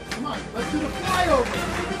 Come on, let's do the flyover.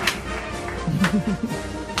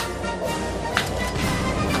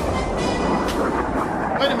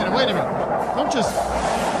 Wait a minute. Don't just...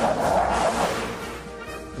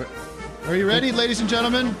 Are you ready, ladies and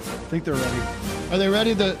gentlemen? I think they're ready. Are they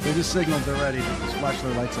ready? They just signaled they're ready. Just flash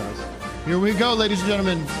their lights out. Here we go, ladies and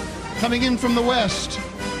gentlemen. Coming in from the west,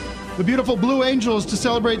 the beautiful Blue Angels to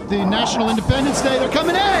celebrate the National Independence Day. They're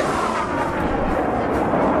coming in!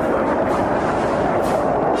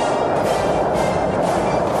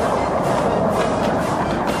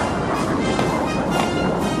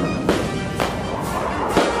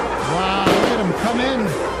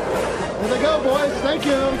 Thank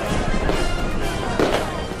you.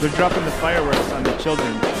 They're dropping the fireworks on the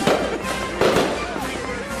children.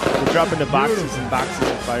 They're dropping the boxes and boxes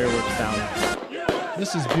of fireworks down.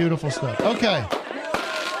 This is beautiful stuff. Okay.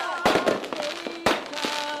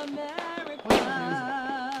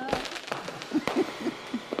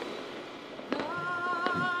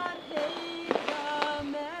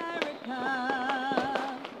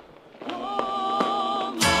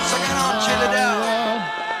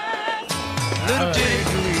 All take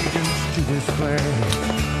allegiance to this flag.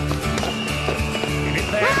 And if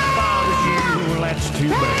that bothers you, well, that's too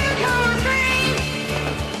bad.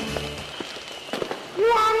 1,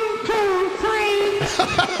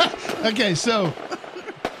 2, 3. Okay, so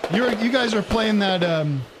you guys are playing that.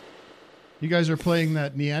 You guys are playing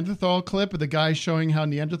that Neanderthal clip of the guy showing how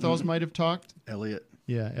Neanderthals might have talked. Elliot.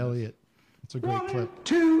 Yeah, Elliot. It's a great clip. 1,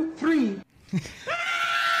 2, 3.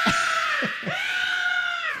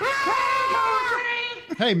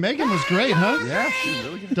 Hey, Megan was great, huh? Yeah, she's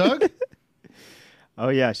really good. Doug? Oh,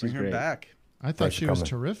 yeah, she's Bring her great. back. I thought Thanks she for was coming.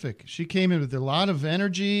 terrific. She came in with a lot of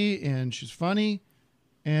energy, and she's funny.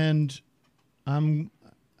 And I'm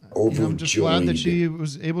just glad that she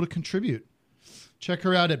was able to contribute. Check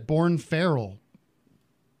her out at Born Feral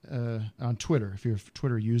on Twitter, if you're a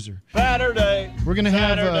Twitter user. Saturday. We're going to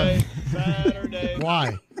have... Saturday.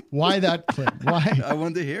 Why? Why that clip? Why? I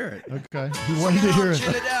wanted to hear it. Okay. You wanted to hear it.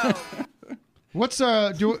 Chill it out. What's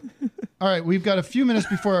all right, we've got a few minutes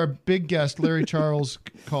before our big guest, Larry Charles,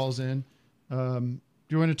 calls in. Do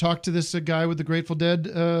you want to talk to this guy with the Grateful Dead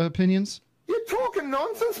opinions? You're talking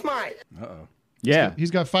nonsense, mate. Uh-oh. Yeah.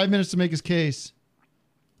 He's got 5 minutes to make his case.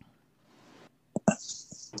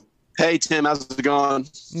 Hey, Tim, how's it going?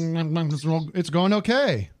 It's going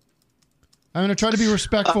okay. I'm going to try to be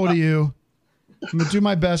respectful to you. I'm going to do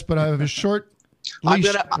my best, but I have a short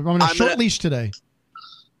leash. I'm on a short leash today.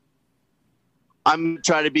 I'm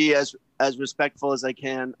trying to be as respectful as I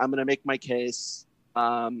can. I'm going to make my case.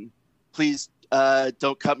 Please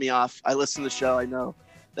don't cut me off. I listen to the show. I know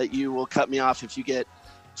that you will cut me off if you get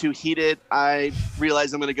too heated. I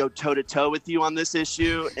realize I'm going to go toe-to-toe with you on this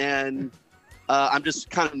issue, and I'm just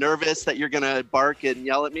kind of nervous that you're going to bark and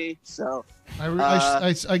yell at me. So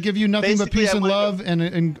I give you nothing but peace and love, and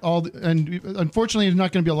unfortunately, there's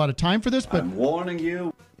not going to be a lot of time for this. But I'm warning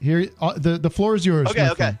you. Here, the floor is yours. Okay.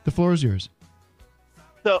 Friend. The floor is yours.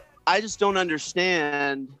 So I just don't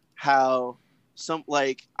understand how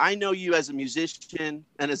I know you as a musician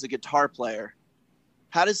and as a guitar player.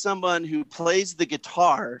 How does someone who plays the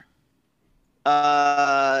guitar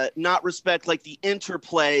not respect like the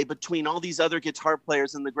interplay between all these other guitar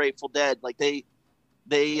players in the Grateful Dead? Like they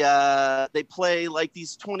play like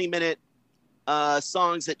these 20-minute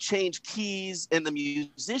songs that change keys, and the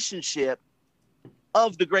musicianship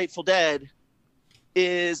of the Grateful Dead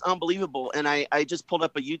is unbelievable. And I just pulled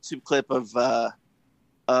up a YouTube clip of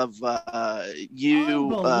you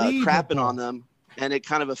crapping on them, and it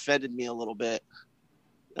kind of offended me a little bit.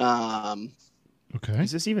 Okay.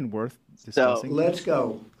 Is this even worth discussing? So, let's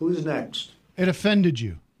go. Who's next? It offended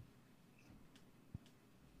you.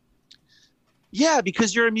 Yeah,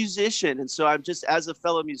 because you're a musician, and so I'm just, as a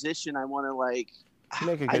fellow musician, I want to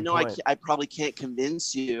I know I probably can't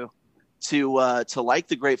convince you to like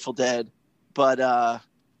the Grateful Dead, but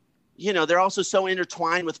they're also so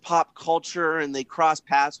intertwined with pop culture, and they cross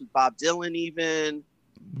paths with Bob Dylan even.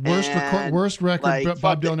 Worst record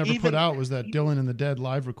Bob Dylan ever put out was that Dylan and the Dead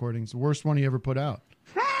live recordings. The worst one he ever put out.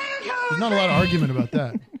 There's not a lot of argument about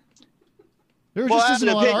that. There just isn't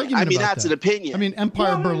a lot of argument about that. I mean, that's an opinion. I mean,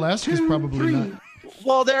 Empire Burlesque is probably not.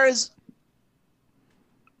 Well, there is.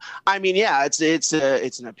 I mean, yeah, it's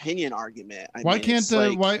an opinion argument. Why can't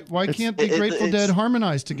the Grateful Dead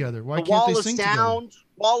harmonize together? Why can't they sing together?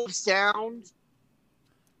 Wall of Sound.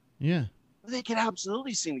 Yeah. They can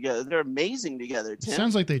absolutely sing together. They're amazing together, Tim. It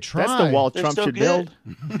sounds like they try. That's the wall Trump should build.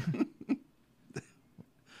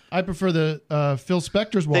 I prefer the Phil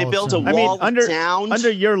Spector's wall. They built a wall of sound. Under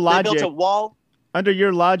your logic, they built a wall. Under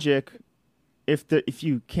your logic, if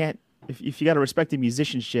you got to respect the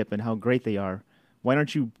musicianship and how great they are, why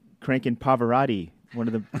don't you crank in Pavarotti, one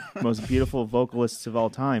of the most beautiful vocalists of all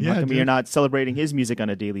time? Yeah, how come you're not celebrating his music on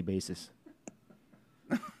a daily basis?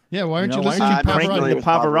 Yeah, why aren't you listening to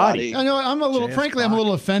Pavarotti? I know. I'm a little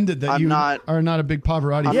offended that are not a big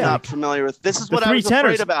Pavarotti. I'm not familiar with. This is what I was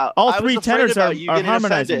afraid about. All three tenors are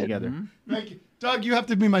harmonizing together. Mm-hmm. Thank you, Doug. You have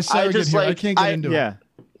to be my surrogate here. I can't get into it. Yeah,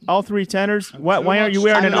 all three tenors. Why aren't you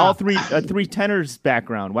wearing all three tenors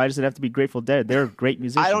background? Why does it have to be Grateful Dead? They're great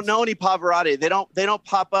musicians. I don't know any Pavarotti. They don't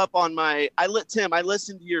pop up on my. Tim, I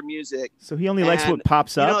listen to your music. So he only likes what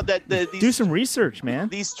pops up. These, do some research, man.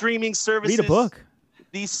 These streaming services. Read a book.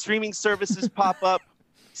 These streaming services pop up.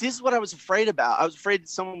 See, this is what I was afraid about. I was afraid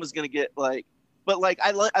someone was going to get I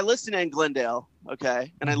listened in Glendale,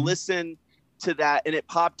 okay? And I listened to that, and it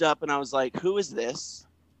popped up, and I was like, who is this?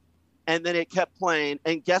 And then it kept playing.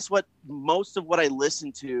 And guess what? Most of what I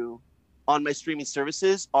listen to on my streaming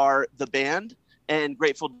services are the band and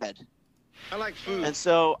Grateful Dead. I like food. And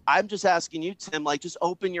so I'm just asking you, Tim, just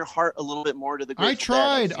open your heart a little bit more to the Grateful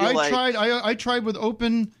Dead. I tried with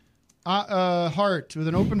open heart, with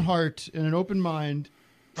an open heart and an open mind.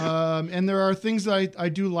 And there are things that I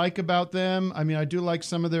do like about them. I mean, I do like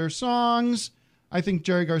some of their songs. I think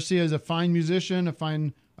Jerry Garcia is a fine musician.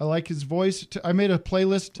 I like his voice. I made a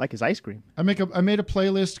playlist. Like his ice cream. I made a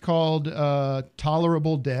playlist called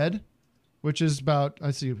Tolerable Dead, which is about, I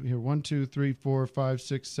see here, 1, 2, 3, 4, 5,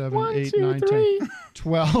 6, 7, 8, 9, 10,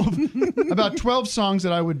 12. About 12 songs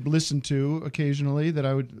that I would listen to occasionally, that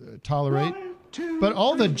I would tolerate. But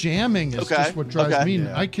all the jamming is just what drives me.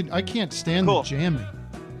 Yeah. I can't stand the jamming.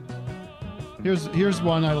 Here's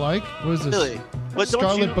one I like. What is this? Really? But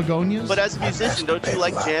Scarlet Begonias? But as a musician, don't you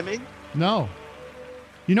like jamming? No.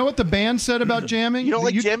 You know what the band said about jamming? You don't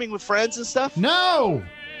like jamming with friends and stuff? No.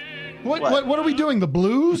 What are we doing? The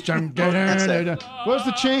blues? What's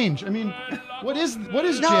the change? I mean, what is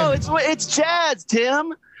jamming? No, it's jazz,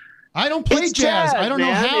 Tim. I don't play jazz. I don't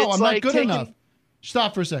know how. It's I'm not good enough.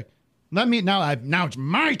 Stop for a sec. Now it's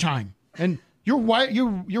my time. And you're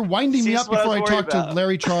winding me up before I talk to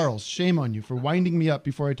Larry Charles. Shame on you for winding me up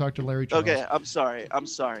before I talk to Larry Charles. Okay, I'm sorry.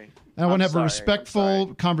 And I want to have a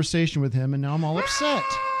respectful conversation with him, and now I'm all upset.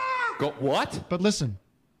 Go what? But listen.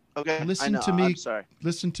 Okay, listen to me. I'm sorry.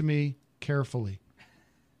 Listen to me carefully.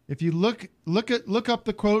 If you look up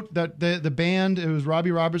the quote that the band, it was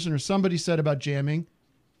Robbie Robertson or somebody said about jamming.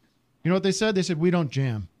 You know what they said? They said, we don't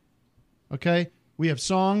jam. Okay? We have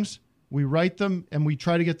songs, we write them, and we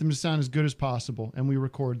try to get them to sound as good as possible, and we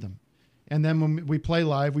record them. And then when we play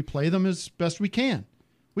live, we play them as best we can.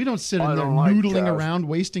 We don't sit in there noodling around,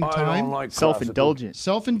 wasting time. I don't like self-indulgent.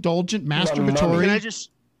 Self-indulgent, masturbatory. Can I just...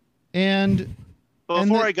 And...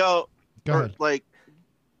 Before I go ahead. Like...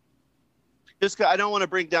 I don't want to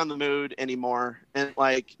bring down the mood anymore, and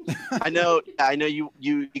like, I know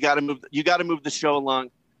you got to move the show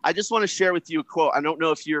along. I just want to share with you a quote. I don't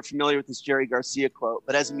know if you're familiar with this Jerry Garcia quote,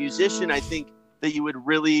 but as a musician, I think that you would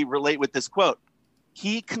really relate with this quote.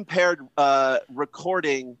 He compared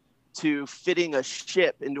recording to fitting a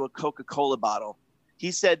ship into a Coca-Cola bottle.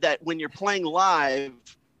 He said that when you're playing live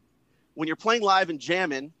and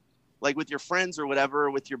jamming, like with your friends or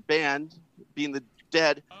whatever, with your band, being the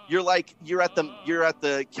Dead, you're at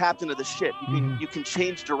the captain of the ship. You can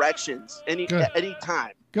change directions any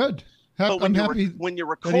time. Good. I'm happy when you're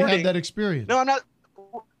recording. That he had that experience. No, I'm not.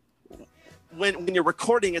 When you're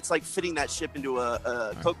recording, it's like fitting that ship into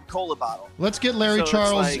a Coca-Cola bottle. Let's get Larry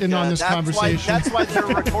Charles in on this conversation. That's why their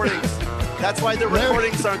recordings. That's why their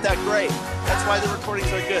recordings aren't that great. That's why the recordings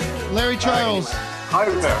are good. Larry Charles. Hi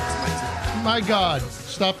there. My God.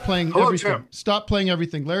 Stop playing everything. Tim. Stop playing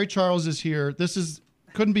everything. Larry Charles is here. This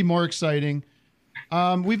couldn't be more exciting.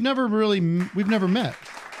 We've never met.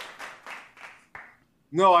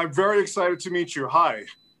 No, I'm very excited to meet you. Hi.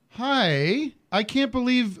 Hi. I can't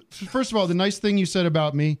believe. First of all, the nice thing you said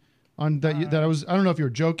about me on that I don't know if you were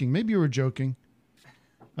joking. Maybe you were joking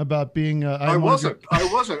about being. I wasn't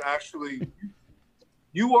actually.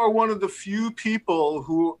 You are one of the few people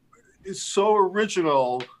who is so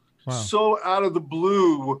original. Wow. So out of the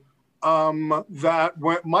blue that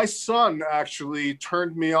when my son actually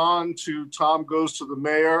turned me on to Tom Goes to the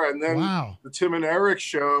Mayor and then the Tim and Eric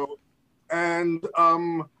show. And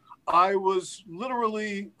I was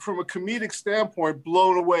literally, from a comedic standpoint,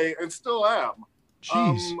 blown away and still am.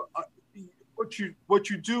 Jeez. What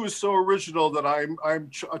you do is so original that I'm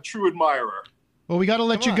a true admirer. Well, we got to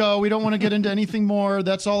let you go. We don't want to get into anything more.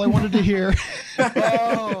 That's all I wanted to hear.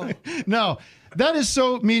 No. That is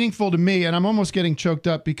so meaningful to me, and I'm almost getting choked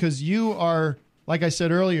up because you are, like I said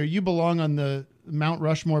earlier, you belong on the Mount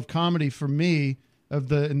Rushmore of comedy for me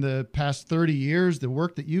in the past 30 years, the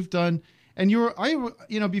work that you've done. And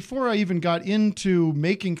before I even got into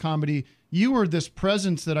making comedy, you were this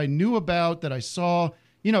presence that I knew about, that I saw,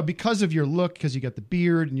 because of your look, because you got the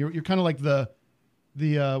beard, and you're kind of like the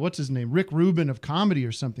what's his name, Rick Rubin of comedy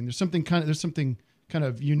or something. There's something kind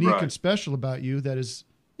of unique and special about you that is,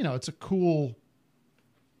 it's a cool.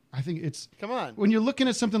 I think it's. Come on. When you're looking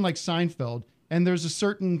at something like Seinfeld, and there's a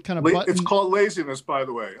certain kind of button. It's called laziness, by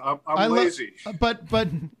the way. I'm lazy. But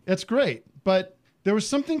that's great. But there was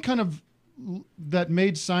something kind of that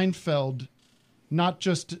made Seinfeld not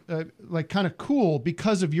just kind of cool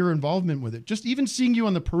because of your involvement with it. Just even seeing you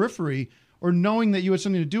on the periphery or knowing that you had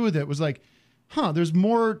something to do with it was like, there's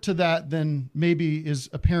more to that than maybe is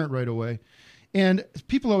apparent right away. And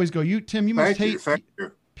people always go, Tim, you must hate. Thank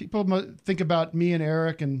you. People think about me and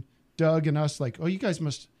Eric and Doug and us like, you guys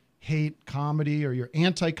must hate comedy or you're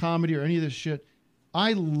anti-comedy or any of this shit.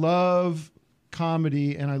 I love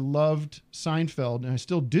comedy and I loved Seinfeld and I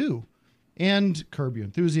still do. And Curb Your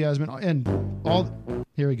Enthusiasm and all.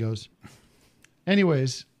 Here he goes.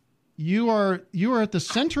 Anyways, you are at the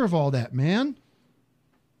center of all that, man.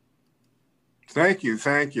 Thank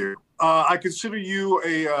you. I consider you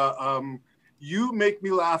you make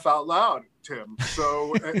me laugh out loud, Tim.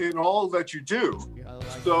 So in all that you do.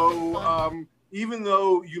 So even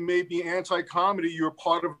though you may be anti-comedy, you're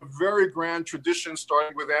part of a very grand tradition,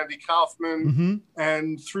 starting with Andy Kaufman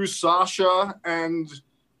and through Sasha. And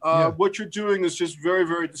what you're doing is just very,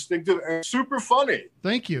 very distinctive and super funny.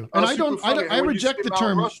 Thank you. And I reject the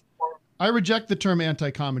term. I reject the term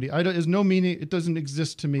anti-comedy. There's no meaning. It doesn't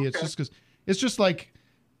exist to me. It's just because it's just like,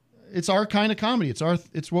 it's our kind of comedy.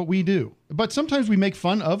 It's what we do. But sometimes we make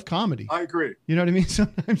fun of comedy. I agree. You know what I mean?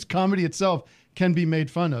 Sometimes comedy itself can be made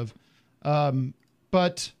fun of.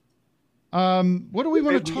 But what do we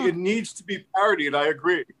want to talk? It needs to be parodied. I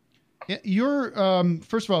agree. You're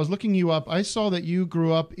first of all, I was looking you up. I saw that you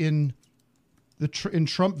grew up in in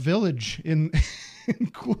Trump Village in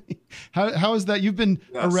Queens. How is that? You've been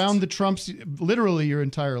around the Trumps literally your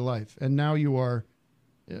entire life, and now you are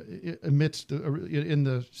amidst in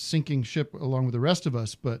the sinking ship along with the rest of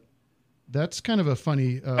us. But that's kind of a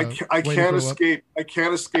funny. I can't escape. I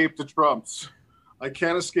can't escape the Trumps. I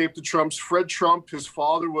can't escape the Trumps. Fred Trump, his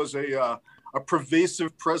father was a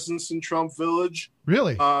pervasive presence in Trump Village.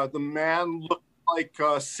 Really? The man looked like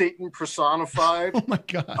Satan personified. Oh my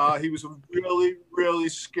God. He was a really, really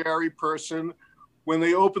scary person. When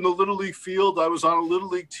they opened the Little League field, I was on a Little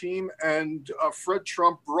League team, and Fred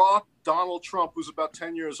Trump brought Donald Trump, who's about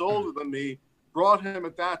 10 years older than me, brought him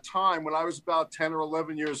at that time when I was about 10 or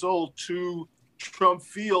 11 years old to Trump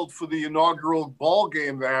Field for the inaugural ball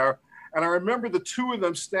game there. And I remember the two of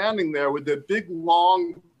them standing there with their big,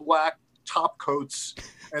 long, black top coats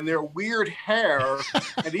and their weird hair.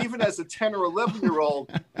 And even as a 10 or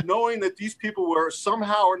 11-year-old, knowing that these people were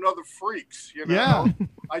somehow or another freaks, you know? Yeah.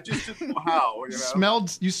 I just didn't know how.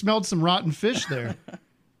 You smelled some rotten fish there.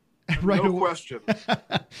 Right no question.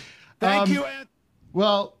 Thank you, Ed.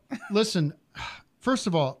 Well, listen, first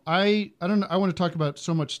of all, I don't know. I want to talk about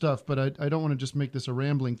so much stuff, but I don't want to just make this a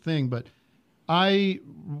rambling thing. But I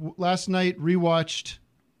last night rewatched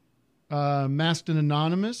Masked and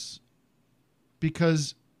Anonymous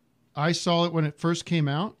because I saw it when it first came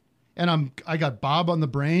out, and I got Bob on the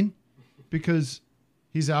brain because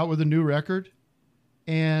he's out with a new record,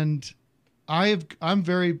 and I'm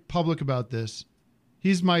very public about this.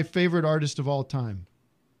 He's my favorite artist of all time.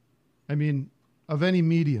 I mean, of any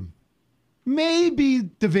medium. Maybe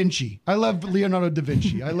Da Vinci. I love Leonardo da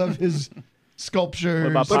Vinci. I love his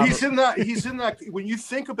sculptures. But he's in that. When you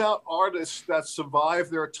think about artists that survive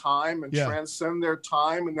their time and transcend their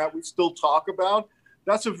time and that we still talk about,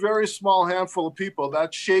 that's a very small handful of people.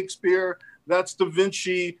 That's Shakespeare. That's Da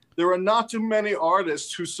Vinci. There are not too many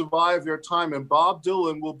artists who survive their time, and Bob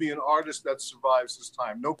Dylan will be an artist that survives his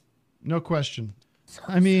time. No question.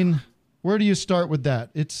 I mean, where do you start with that?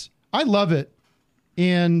 I love it,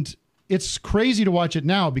 and it's crazy to watch it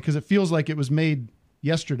now because it feels like it was made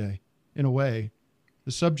yesterday in a way.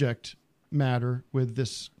 The subject matter with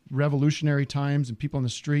this revolutionary times and people on the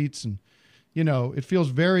streets, and you know, it feels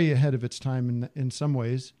very ahead of its time in some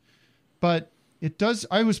ways. But it does.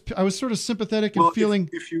 I was sort of sympathetic and feeling.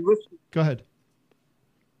 If you listen, go ahead.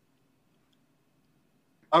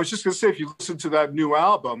 I was just going to say, if you listen to that new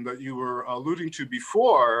album that you were alluding to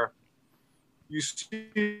before, you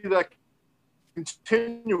see that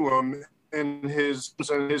continuum in his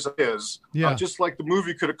ideas. Yeah. Just like the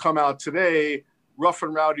movie could have come out today, Rough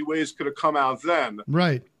and Rowdy Ways could have come out then.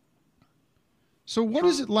 Right. So what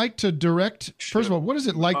is it like to direct? First of all, what is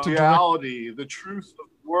it like to direct? Reality, the truth of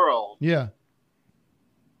the world. Yeah.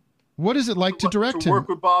 What is it like to direct him? Work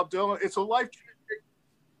with Bob Dylan. It's a life.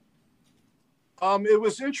 It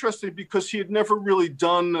was interesting because he had never really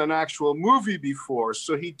done an actual movie before,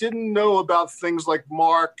 so he didn't know about things like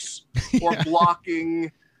marks or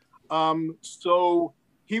blocking. So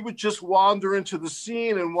he would just wander into the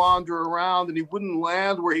scene and wander around, and he wouldn't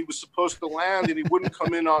land where he was supposed to land, and he wouldn't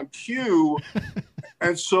come in on cue.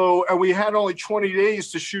 And we had only 20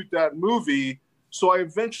 days to shoot that movie. So I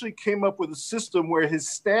eventually came up with a system where his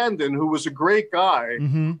stand-in, who was a great guy,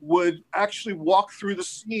 would actually walk through the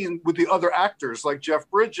scene with the other actors like Jeff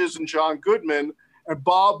Bridges and John Goodman, and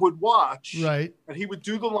Bob would watch. Right. And he would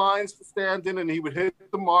do the lines to stand-in, and he would hit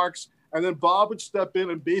the marks, and then Bob would step in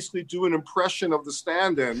and basically do an impression of the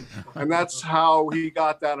stand-in, and that's how he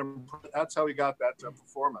got that. That's how he got that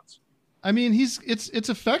performance. I mean, it's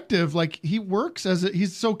effective. Like, he works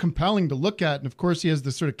he's so compelling to look at. And of course he has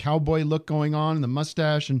this sort of cowboy look going on and the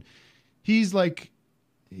mustache, and he's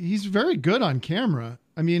very good on camera.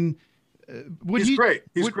 I mean, he's great.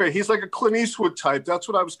 He's great. He's like a Clint Eastwood type. That's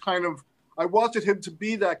what I wanted him to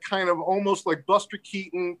be, that kind of almost like Buster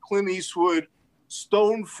Keaton, Clint Eastwood,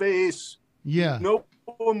 stone face, Yeah. No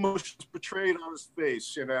emotions portrayed on his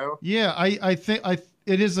face, you know? Yeah, I think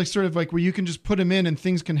it is like sort of like where you can just put him in and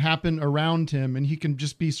things can happen around him and he can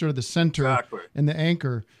just be sort of the center and the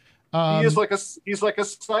anchor. He's like a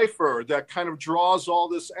cipher that kind of draws all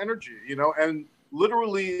this energy, you know, and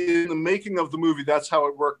literally in the making of the movie, that's how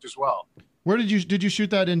it worked as well. Where did you shoot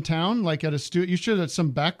that in town? Like at a studio? You shot at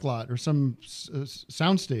some backlot or some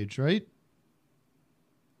soundstage, right?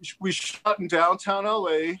 We shot in downtown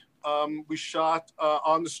LA. We shot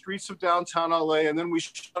on the streets of downtown LA, and then we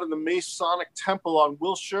shot in the Masonic Temple on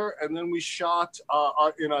Wilshire, and then we shot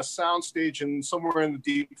in a soundstage somewhere in the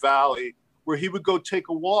Deep Valley, where he would go take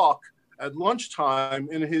a walk at lunchtime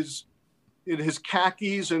in his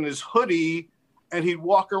khakis and his hoodie, and he'd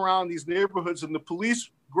walk around these neighborhoods, and the police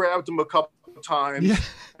grabbed him a couple of times,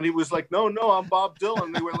 and he was like, no, I'm Bob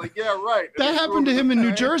Dylan. They were like, yeah, right. That happened to him in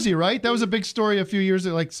New Jersey, right? That was a big story a few years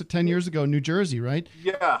ago, like 10 years ago in New Jersey, right?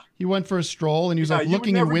 Yeah. He went for a stroll, and he was like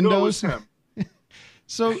looking in windows.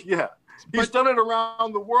 So yeah. He's done it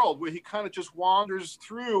around the world where he kind of just wanders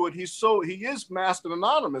through, and he is masked and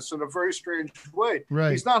anonymous in a very strange way.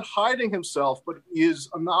 Right. He's not hiding himself, but he is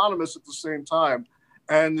anonymous at the same time,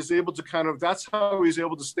 and is able to that's how he's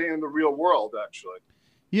able to stay in the real world, actually.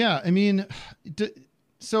 Yeah, I mean,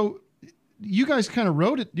 so you guys kind of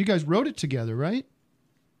wrote it. You guys wrote it together, right?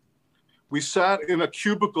 We sat in a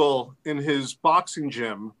cubicle in his boxing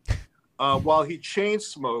gym while he chain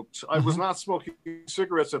smoked. I was not smoking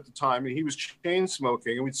cigarettes at the time, and he was chain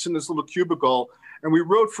smoking. And we'd sit in this little cubicle, and we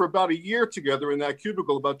wrote for about a year together in that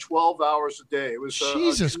cubicle, about 12 hours a day. It was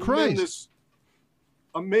Jesus Christ.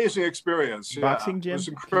 Amazing experience. Boxing gym? It was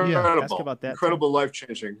incredible. Yeah, ask about that incredible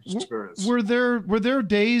life-changing experience. Were there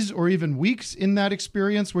days or even weeks in that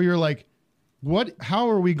experience where you're like, how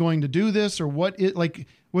are we going to do this? Or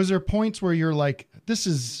was there points where you're like, this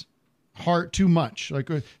is hard, too much? Like,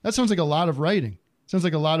 that sounds like a lot of writing. Sounds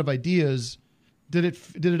like a lot of ideas. Did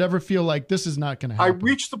it ever feel like this is not going to happen?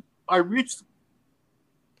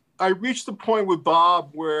 I reached the point with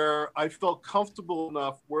Bob where I felt comfortable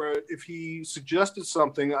enough where if he suggested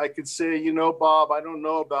something, I could say, you know, Bob, I don't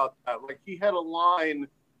know about that. Like, he had a line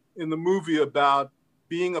in the movie about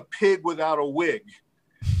being a pig without a wig.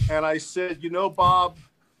 And I said, you know, Bob,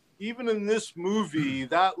 even in this movie,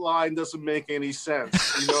 that line doesn't make any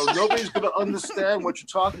sense. You know, nobody's going to understand what you're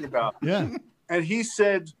talking about. Yeah. And he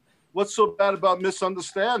said, what's so bad about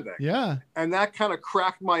misunderstanding? Yeah. And that kind of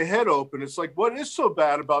cracked my head open. It's like, what is so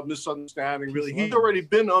bad about misunderstanding, really? He's already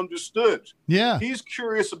been understood. Yeah. He's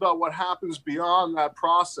curious about what happens beyond that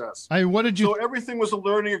process. So everything was a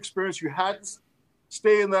learning experience. You had to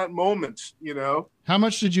stay in that moment, you know? How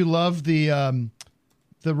much did you love the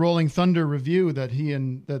Rolling Thunder review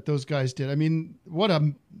that those guys did? I mean, what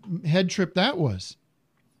a head trip that was.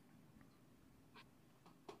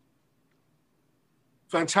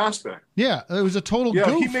 Fantastic. Yeah, it was a total goof.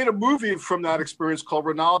 He made a movie from that experience called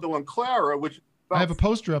Ronaldo and Clara, which I have a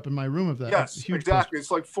poster up in my room of that. Yes, exactly. Poster.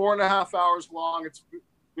 It's like 4.5 hours long. It's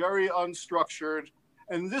very unstructured.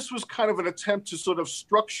 And this was kind of an attempt to sort of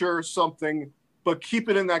structure something, but keep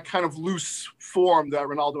it in that kind of loose form that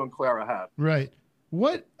Ronaldo and Clara had. Right.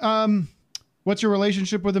 What's your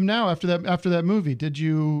relationship with him now after that movie? Did he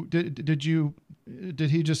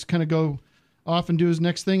just kind of go off and do his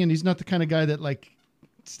next thing? And he's not the kind of guy that like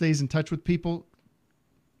stays in touch with people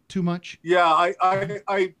too much? Yeah, I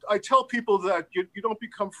tell people that you don't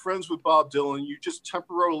become friends with Bob Dylan. You just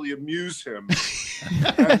temporarily amuse him.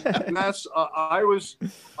 and that's I was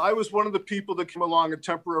one of the people that came along and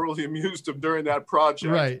temporarily amused him during that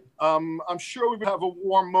project. Right. I'm sure we would have a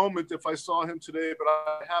warm moment if I saw him today, but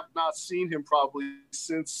I have not seen him probably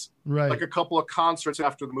since like a couple of concerts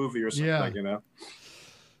after the movie or something, you know?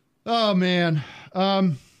 Oh man.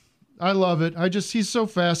 I love it. He's so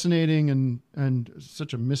fascinating and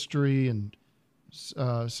such a mystery and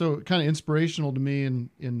so kind of inspirational to me in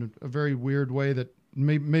a very weird way that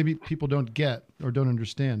maybe people don't get or don't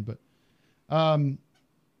understand. But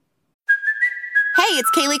Hey,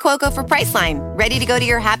 it's Kaylee Cuoco for Priceline. Ready to go to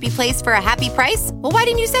your happy place for a happy price? Well, why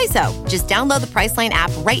didn't you say so? Just download the Priceline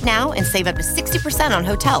app right now and save up to 60% on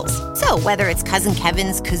hotels. So whether it's Cousin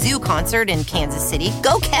Kevin's Kazoo Concert in Kansas City,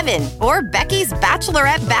 go Kevin, or Becky's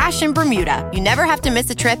Bachelorette Bash in Bermuda, you never have to miss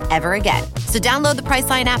a trip ever again. So download the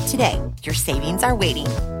Priceline app today. Your savings are waiting.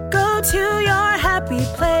 Go to your happy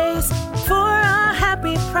place for a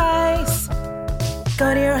happy price.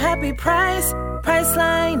 Go to your happy price,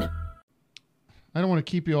 Priceline. I don't want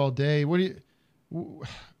to keep you all day. You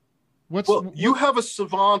have a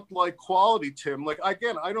savant-like quality, Tim. Like,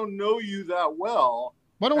 again, I don't know you that well.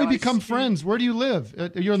 Why don't we become friends? Where do you live?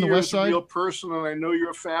 You're on the west side? You're a real person, and I know you're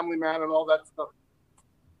a family man and all that stuff.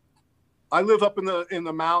 I live up in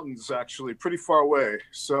the mountains, actually, pretty far away.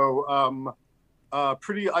 So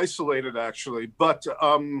pretty isolated, actually. But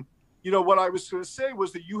what I was going to say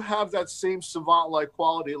was that you have that same savant-like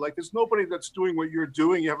quality. Like, there's nobody that's doing what you're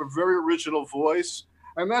doing. You have a very original voice.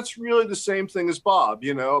 And that's really the same thing as Bob,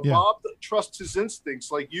 Yeah. Bob trusts his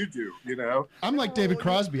instincts like you do, I'm like David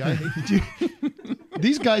Crosby.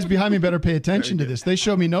 These guys behind me better pay attention to this. They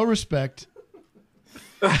show me no respect.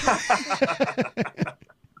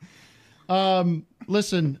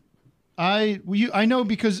 Listen, I know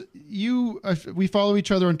because we follow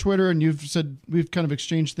each other on Twitter, and you've said we've kind of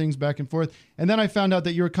exchanged things back and forth. And then I found out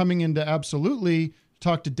that you were coming into Absolutely,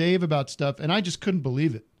 talk to Dave about stuff, and I just couldn't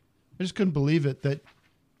believe it. I just couldn't believe it that,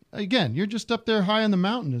 again, you're just up there high on the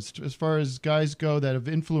mountain as far as guys go that have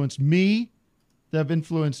influenced me, that have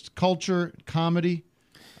influenced culture, comedy.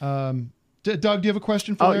 Doug, do you have a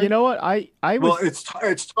question for Larry? You know what? I was. Well, it's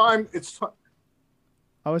time.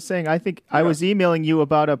 I was saying, I think I was emailing you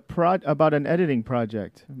about about an editing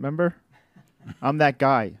project. Remember? I'm that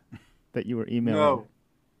guy that you were emailing. No.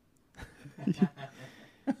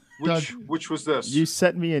 Which was this? You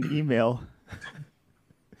sent me an email.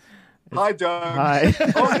 Hi, Doug. Hi.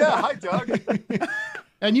 Oh, yeah. Hi, Doug.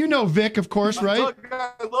 And you know Vic, of course, right? Doug,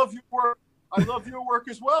 I love your work. I love your work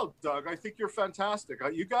as well, Doug. I think you're fantastic.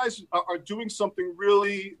 You guys are doing something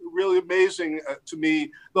really, really amazing to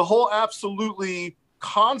me. The whole Absolutely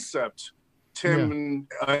concept, Tim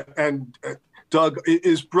and Doug,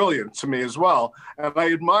 is brilliant to me as well. And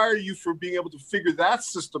I admire you for being able to figure that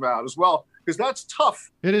system out as well, because that's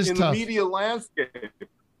tough. It is in tough. The media landscape.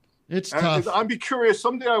 It's tough. I'd be curious.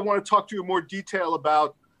 Someday I want to talk to you in more detail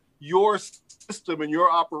about your system and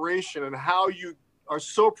your operation and how you are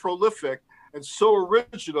so prolific and so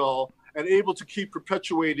original and able to keep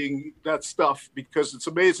perpetuating that stuff, because it's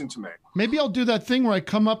amazing to me. Maybe I'll do that thing where I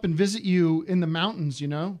come up and visit you in the mountains,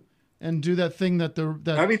 and do that thing that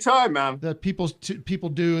anytime, man, that people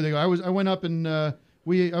do. They go, I went up and I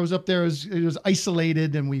was up there. It was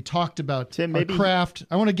isolated, and we talked about our craft.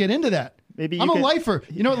 I want to get into that. Maybe I'm a lifer.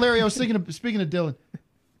 You know what, Larry? I was thinking of, speaking of Dylan.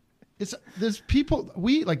 There's people,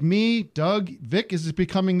 we like me, Doug, Vic is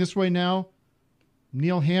becoming this way now.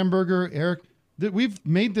 Neil Hamburger, Eric, that we've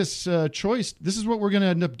made this choice. This is what we're going to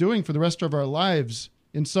end up doing for the rest of our lives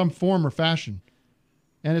in some form or fashion.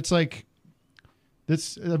 And it's like, I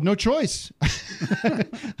have no choice.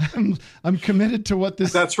 I'm committed to what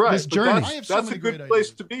this. That's right. This journey. That's a good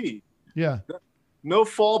place to be. Yeah. No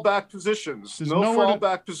fallback positions. There's no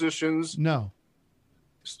fallback positions. No.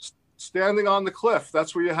 Standing on the cliff.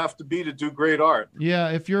 That's where you have to be to do great art. Yeah.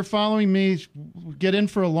 If you're following me, get in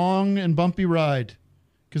for a long and bumpy ride,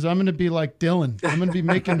 because I'm going to be like Dylan. I'm going to be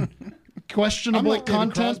making questionable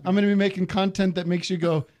content. I'm going to be making content that makes you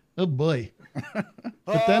go, oh boy.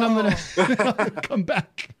 But then I'm going to come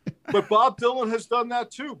back. But Bob Dylan has done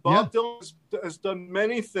that too. Bob Dylan has done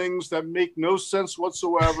many things that make no sense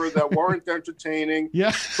whatsoever, that weren't entertaining.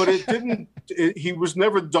 Yeah. But he was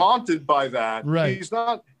never daunted by that. Right.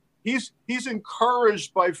 He's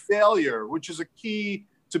encouraged by failure, which is a key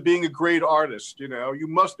to being a great artist. You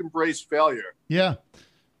must embrace failure. Yeah.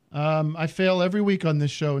 I fail every week on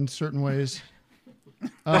this show in certain ways.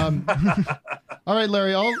 All right,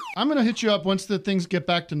 Larry, I'm going to hit you up once the things get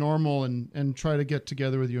back to normal and try to get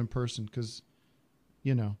together with you in person, because,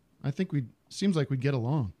 I think seems like we'd get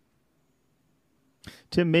along.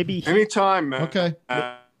 Tim, maybe anytime, man. Okay.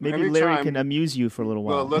 Maybe anytime. Larry can amuse you for a little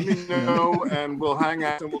while. Well, let me know, and we'll hang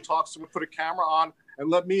out and we'll talk. So we'll put a camera on, and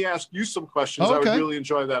let me ask you some questions. Okay. I would really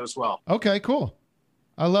enjoy that as well. Okay, cool.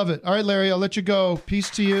 I love it. All right, Larry, I'll let you go. Peace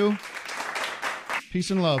to you. Peace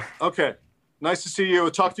and love. Okay. Nice to see you.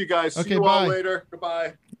 I'll talk to you guys. Okay, see you bye. all later.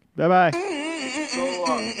 Goodbye. Bye-bye. So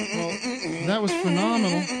long. Well, that was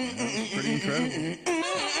phenomenal. That was pretty incredible.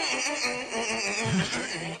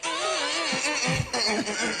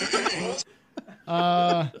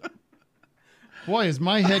 Boy, is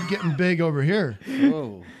my head getting big over here.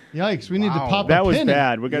 Whoa. Yikes, we need to pop that a was pin.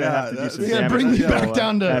 bad. We're going to have to do some damage. Bring me back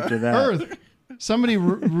down to after that. earth. Somebody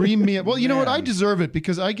ream me up. Well, you know what? I deserve it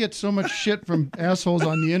because I get so much shit from assholes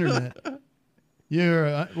on the internet.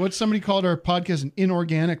 What somebody called our podcast an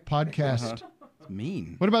inorganic podcast. It's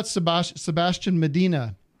mean. What about Sebastian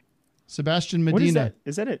Medina? Sebastian Medina. What is that?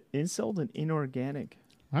 Is that an insult, an inorganic?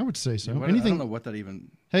 I would say so. Yeah, Anything? I don't know what that even.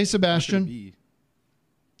 Hey, Sebastian. Can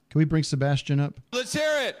we bring Sebastian up? Let's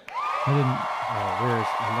hear it. I didn't.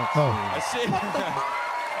 I see.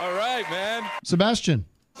 All right, man. Sebastian.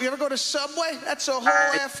 You ever go to Subway? That's a whole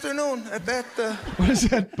afternoon at that. What is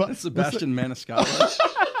that? Sebastian Maniscalco.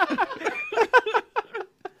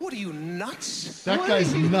 What are you, nuts? That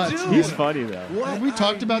guy's nuts. He's funny, though. Have we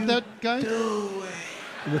talked about that guy?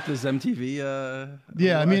 With his MTV.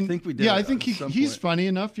 Yeah, I mean, I think we did. Yeah, I think he's funny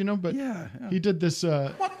enough, but yeah. He did this.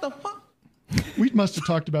 What the fuck? We must have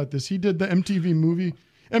talked about this. He did the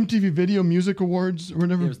MTV Video Music Awards or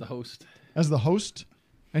whatever. He was the host. As the host,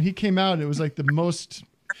 and he came out. And it was like the most.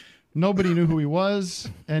 Nobody knew who he was,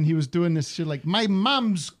 and he was doing this shit like, my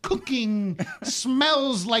mom's cooking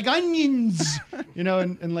smells like onions,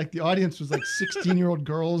 and like the audience was like 16-year-old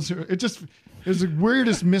girls. It was the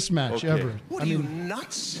weirdest mismatch ever. What are you,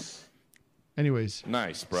 nuts? Anyways.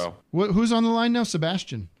 Nice, bro. Who's on the line now?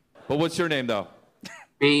 Sebastian. But what's your name, though?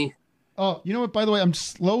 Me. Oh, you know what? By the way, I'm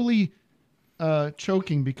slowly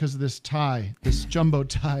choking because of this tie, this jumbo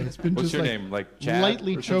tie. It's been What's just your name? Like Chad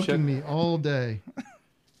lightly or some shit? choking me all day.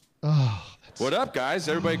 Oh, what up, guys?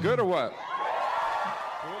 Everybody good or what?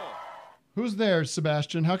 Who's there,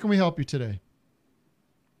 Sebastian? How can we help you today?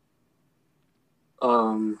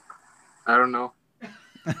 I don't know.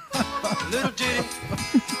 Little Diddy.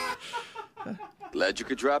 Glad you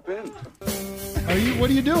could drop in. What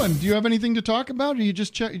are you doing? Do you have anything to talk about? Or are you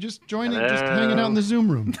just joining, just hanging out in the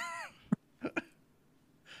Zoom room?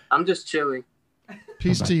 I'm just chilling.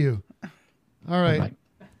 Peace to you. All right.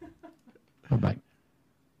 Bye-bye.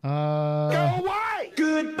 Go away.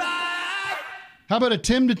 Goodbye. How about a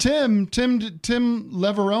Tim to Tim? Tim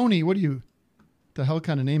Leveroni. What the hell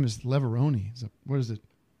kind of name is Leveroni? What is it?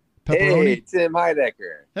 Pepperoni? Hey, Tim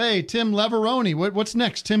Heidecker. Hey, Tim Leveroni. What's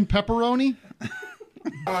next? Tim Pepperoni?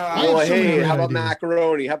 Hey, how about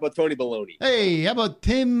macaroni? How about Tony Baloney? Hey, how about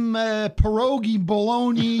Tim Pierogi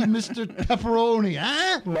Baloney, Mr. Pepperoni?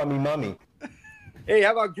 Huh? Mummy. Hey,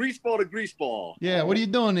 how about greaseball to greaseball? Yeah, what are you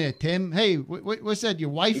doing there, Tim? Hey, what's that? Your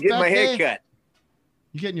wife You getting back my hair there? cut.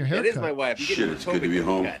 You getting your hair It cut? is my wife. You Shit, getting it's good to be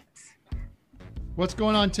home. cut. What's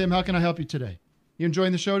going on, Tim? How can I help you today? You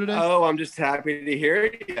enjoying the show today? Oh, I'm just happy to hear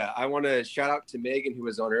it. Yeah, I want to shout out to Megan, who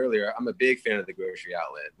was on earlier. I'm a big fan of the Grocery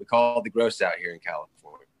Outlet. We call it the Gross Out here in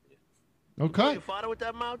California. Okay. You father with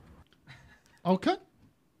that mouth? Okay.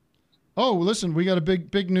 Oh, listen, we got a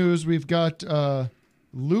big news. We've got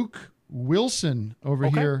Luke Wilson over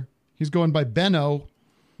here. He's going by Benno.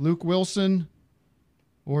 Luke Wilson,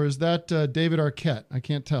 or is that David Arquette? I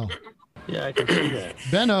can't tell. Yeah, I can see that.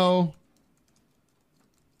 Benno.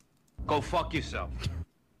 Go fuck yourself.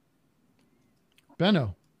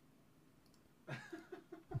 Benno.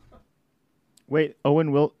 Wait,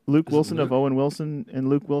 Luke Wilson of Owen Wilson and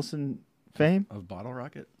Luke Wilson fame? Of Bottle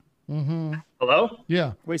Rocket? Mm-hmm. Hello?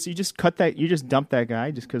 Yeah. Wait, so you just dumped that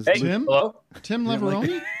guy just because? Hey, Tim? hello? Tim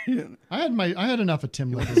Leveroni? I had enough of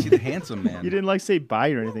Tim Leveroni. Is he the handsome man? You didn't say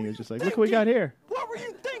bye or anything. It was just like, look what we got here. What were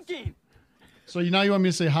you thinking? So now you want me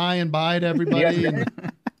to say hi and bye to everybody? And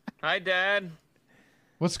Hi, Dad.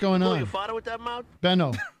 what's going You on? father with that mouth?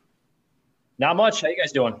 Benno. Not much. How you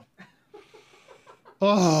guys doing?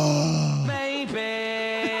 Oh. Baby.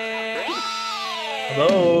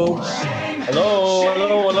 Hello?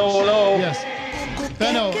 Hello? Yes.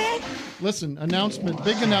 Benno, listen,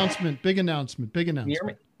 big announcement. Can you hear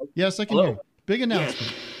me? Yes, I can Hello? hear you. Big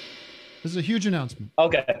announcement. This is a huge announcement.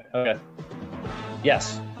 Okay.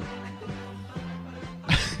 Yes.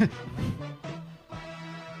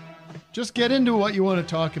 Just get into what you want to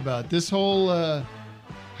talk about. This whole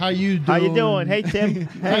how you doing? How you doing? Hey, Tim.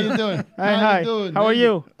 How you doing? Hi. You doing? How are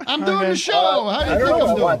you? I'm doing the show. How do you I don't think know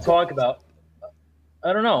I'm what I want doing? to talk about.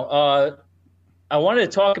 I don't know. I wanted to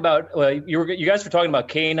talk about you guys were talking about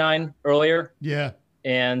K9 earlier, Yeah.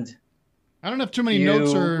 and I don't have too many You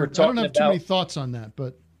notes were I don't talking have too many about- thoughts on that,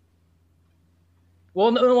 but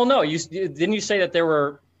no. Didn't you say that there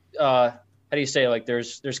were? How do you say? Like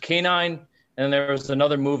there's K9, and then there was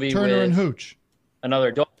another movie Turner with and Hooch. another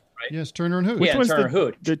adult, right? Yes, Turner and Hooch. Yeah, one's Turner the,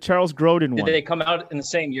 Hooch. the Charles Grodin Did one? they come out in the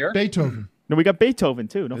same year? Beethoven. No, we got Beethoven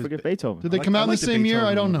too. Don't forget Beethoven. Did they I come like- out in I the like the same year? I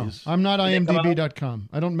Beethoven don't know. movies. I'm not Did they come out- IMDb.com.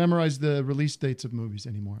 I don't memorize the release dates of movies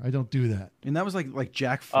anymore. I don't do that. And that was like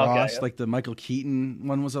Jack Frost, yeah. like the Michael Keaton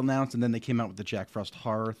one was announced, and then they came out with the Jack Frost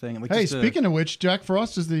horror thing. Like Hey, just speaking of which, Jack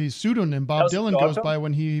Frost is the pseudonym Bob was Dylan the goes dog by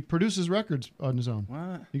when he produces records on his own.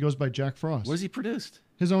 What? He goes by Jack Frost. What has he produced?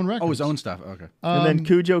 His own records. Oh, his own stuff. Okay. And then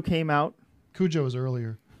Cujo came out. Cujo was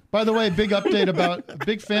earlier. By the way, big update about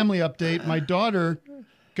big family update. My daughter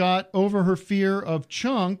got over her fear of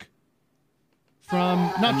Chunk from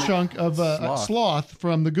Sloth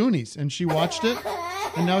from the Goonies, and she watched it,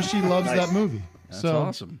 and now she loves that movie. That's so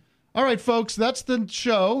awesome. All right, folks, that's the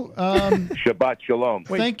show. Shabbat shalom.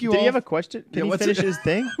 Wait, Thank you did all. he have a question? Can he finish his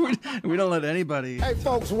thing? We don't let anybody. Hey,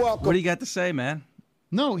 folks, welcome. What do you got to say, man?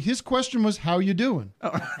 No, his question was, how you doing?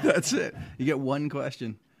 Oh, that's it. You get one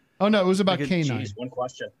question. Oh, no, it was about Like a- K9. Jeez, one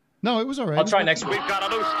question. No, it was all right. I'll try next week.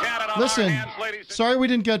 Listen, sorry we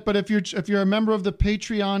didn't get, but if you're a member of the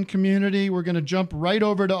Patreon community, we're going to jump right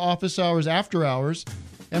over to office hours after hours,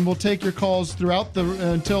 and we'll take your calls throughout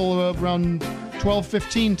until around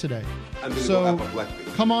 12:15 today. So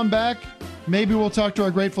come on back. Maybe we'll talk to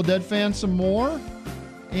our Grateful Dead fans some more.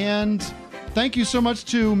 And thank you so much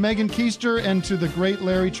to Megan Keister and to the great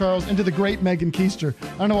Larry Charles and to the great Megan Keister.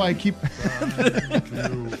 I don't know why I keep...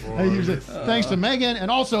 I use it. Thanks to Megan and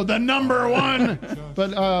also the number one.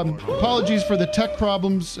 But apologies for the tech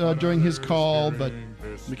problems during his call, but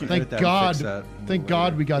thank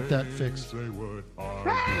God we got that fixed.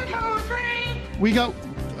 We got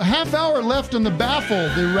a half hour left on the baffle,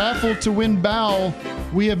 the raffle to win Bow.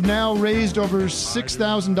 We have now raised over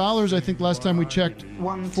 $6,000, I think, last time we checked,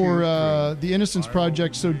 for the Innocence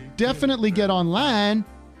Project. So definitely get online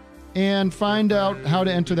and find out how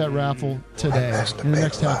to enter that raffle today in the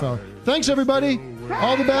next half hour. Thanks, everybody.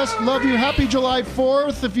 All the best. Love you. Happy July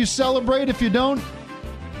 4th. If you celebrate, if you don't,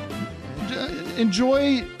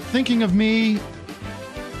 enjoy thinking of me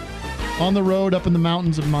on the road up in the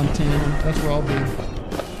mountains of Montana. That's where I'll be,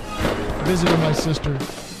 visiting my sister.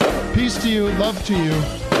 Peace to you. Love to you.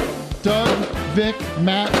 Doug, Vic,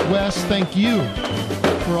 Matt, Wes, thank you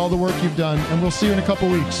for all the work you've done. And we'll see you in a couple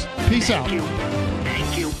weeks. Peace out.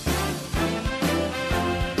 Thank you.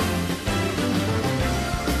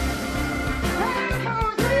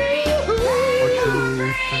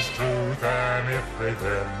 Truth is truth, and if they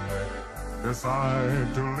then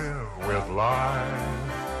decide to live with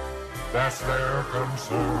lies, that's their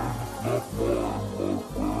concern.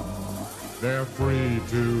 They're free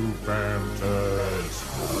to fantasize.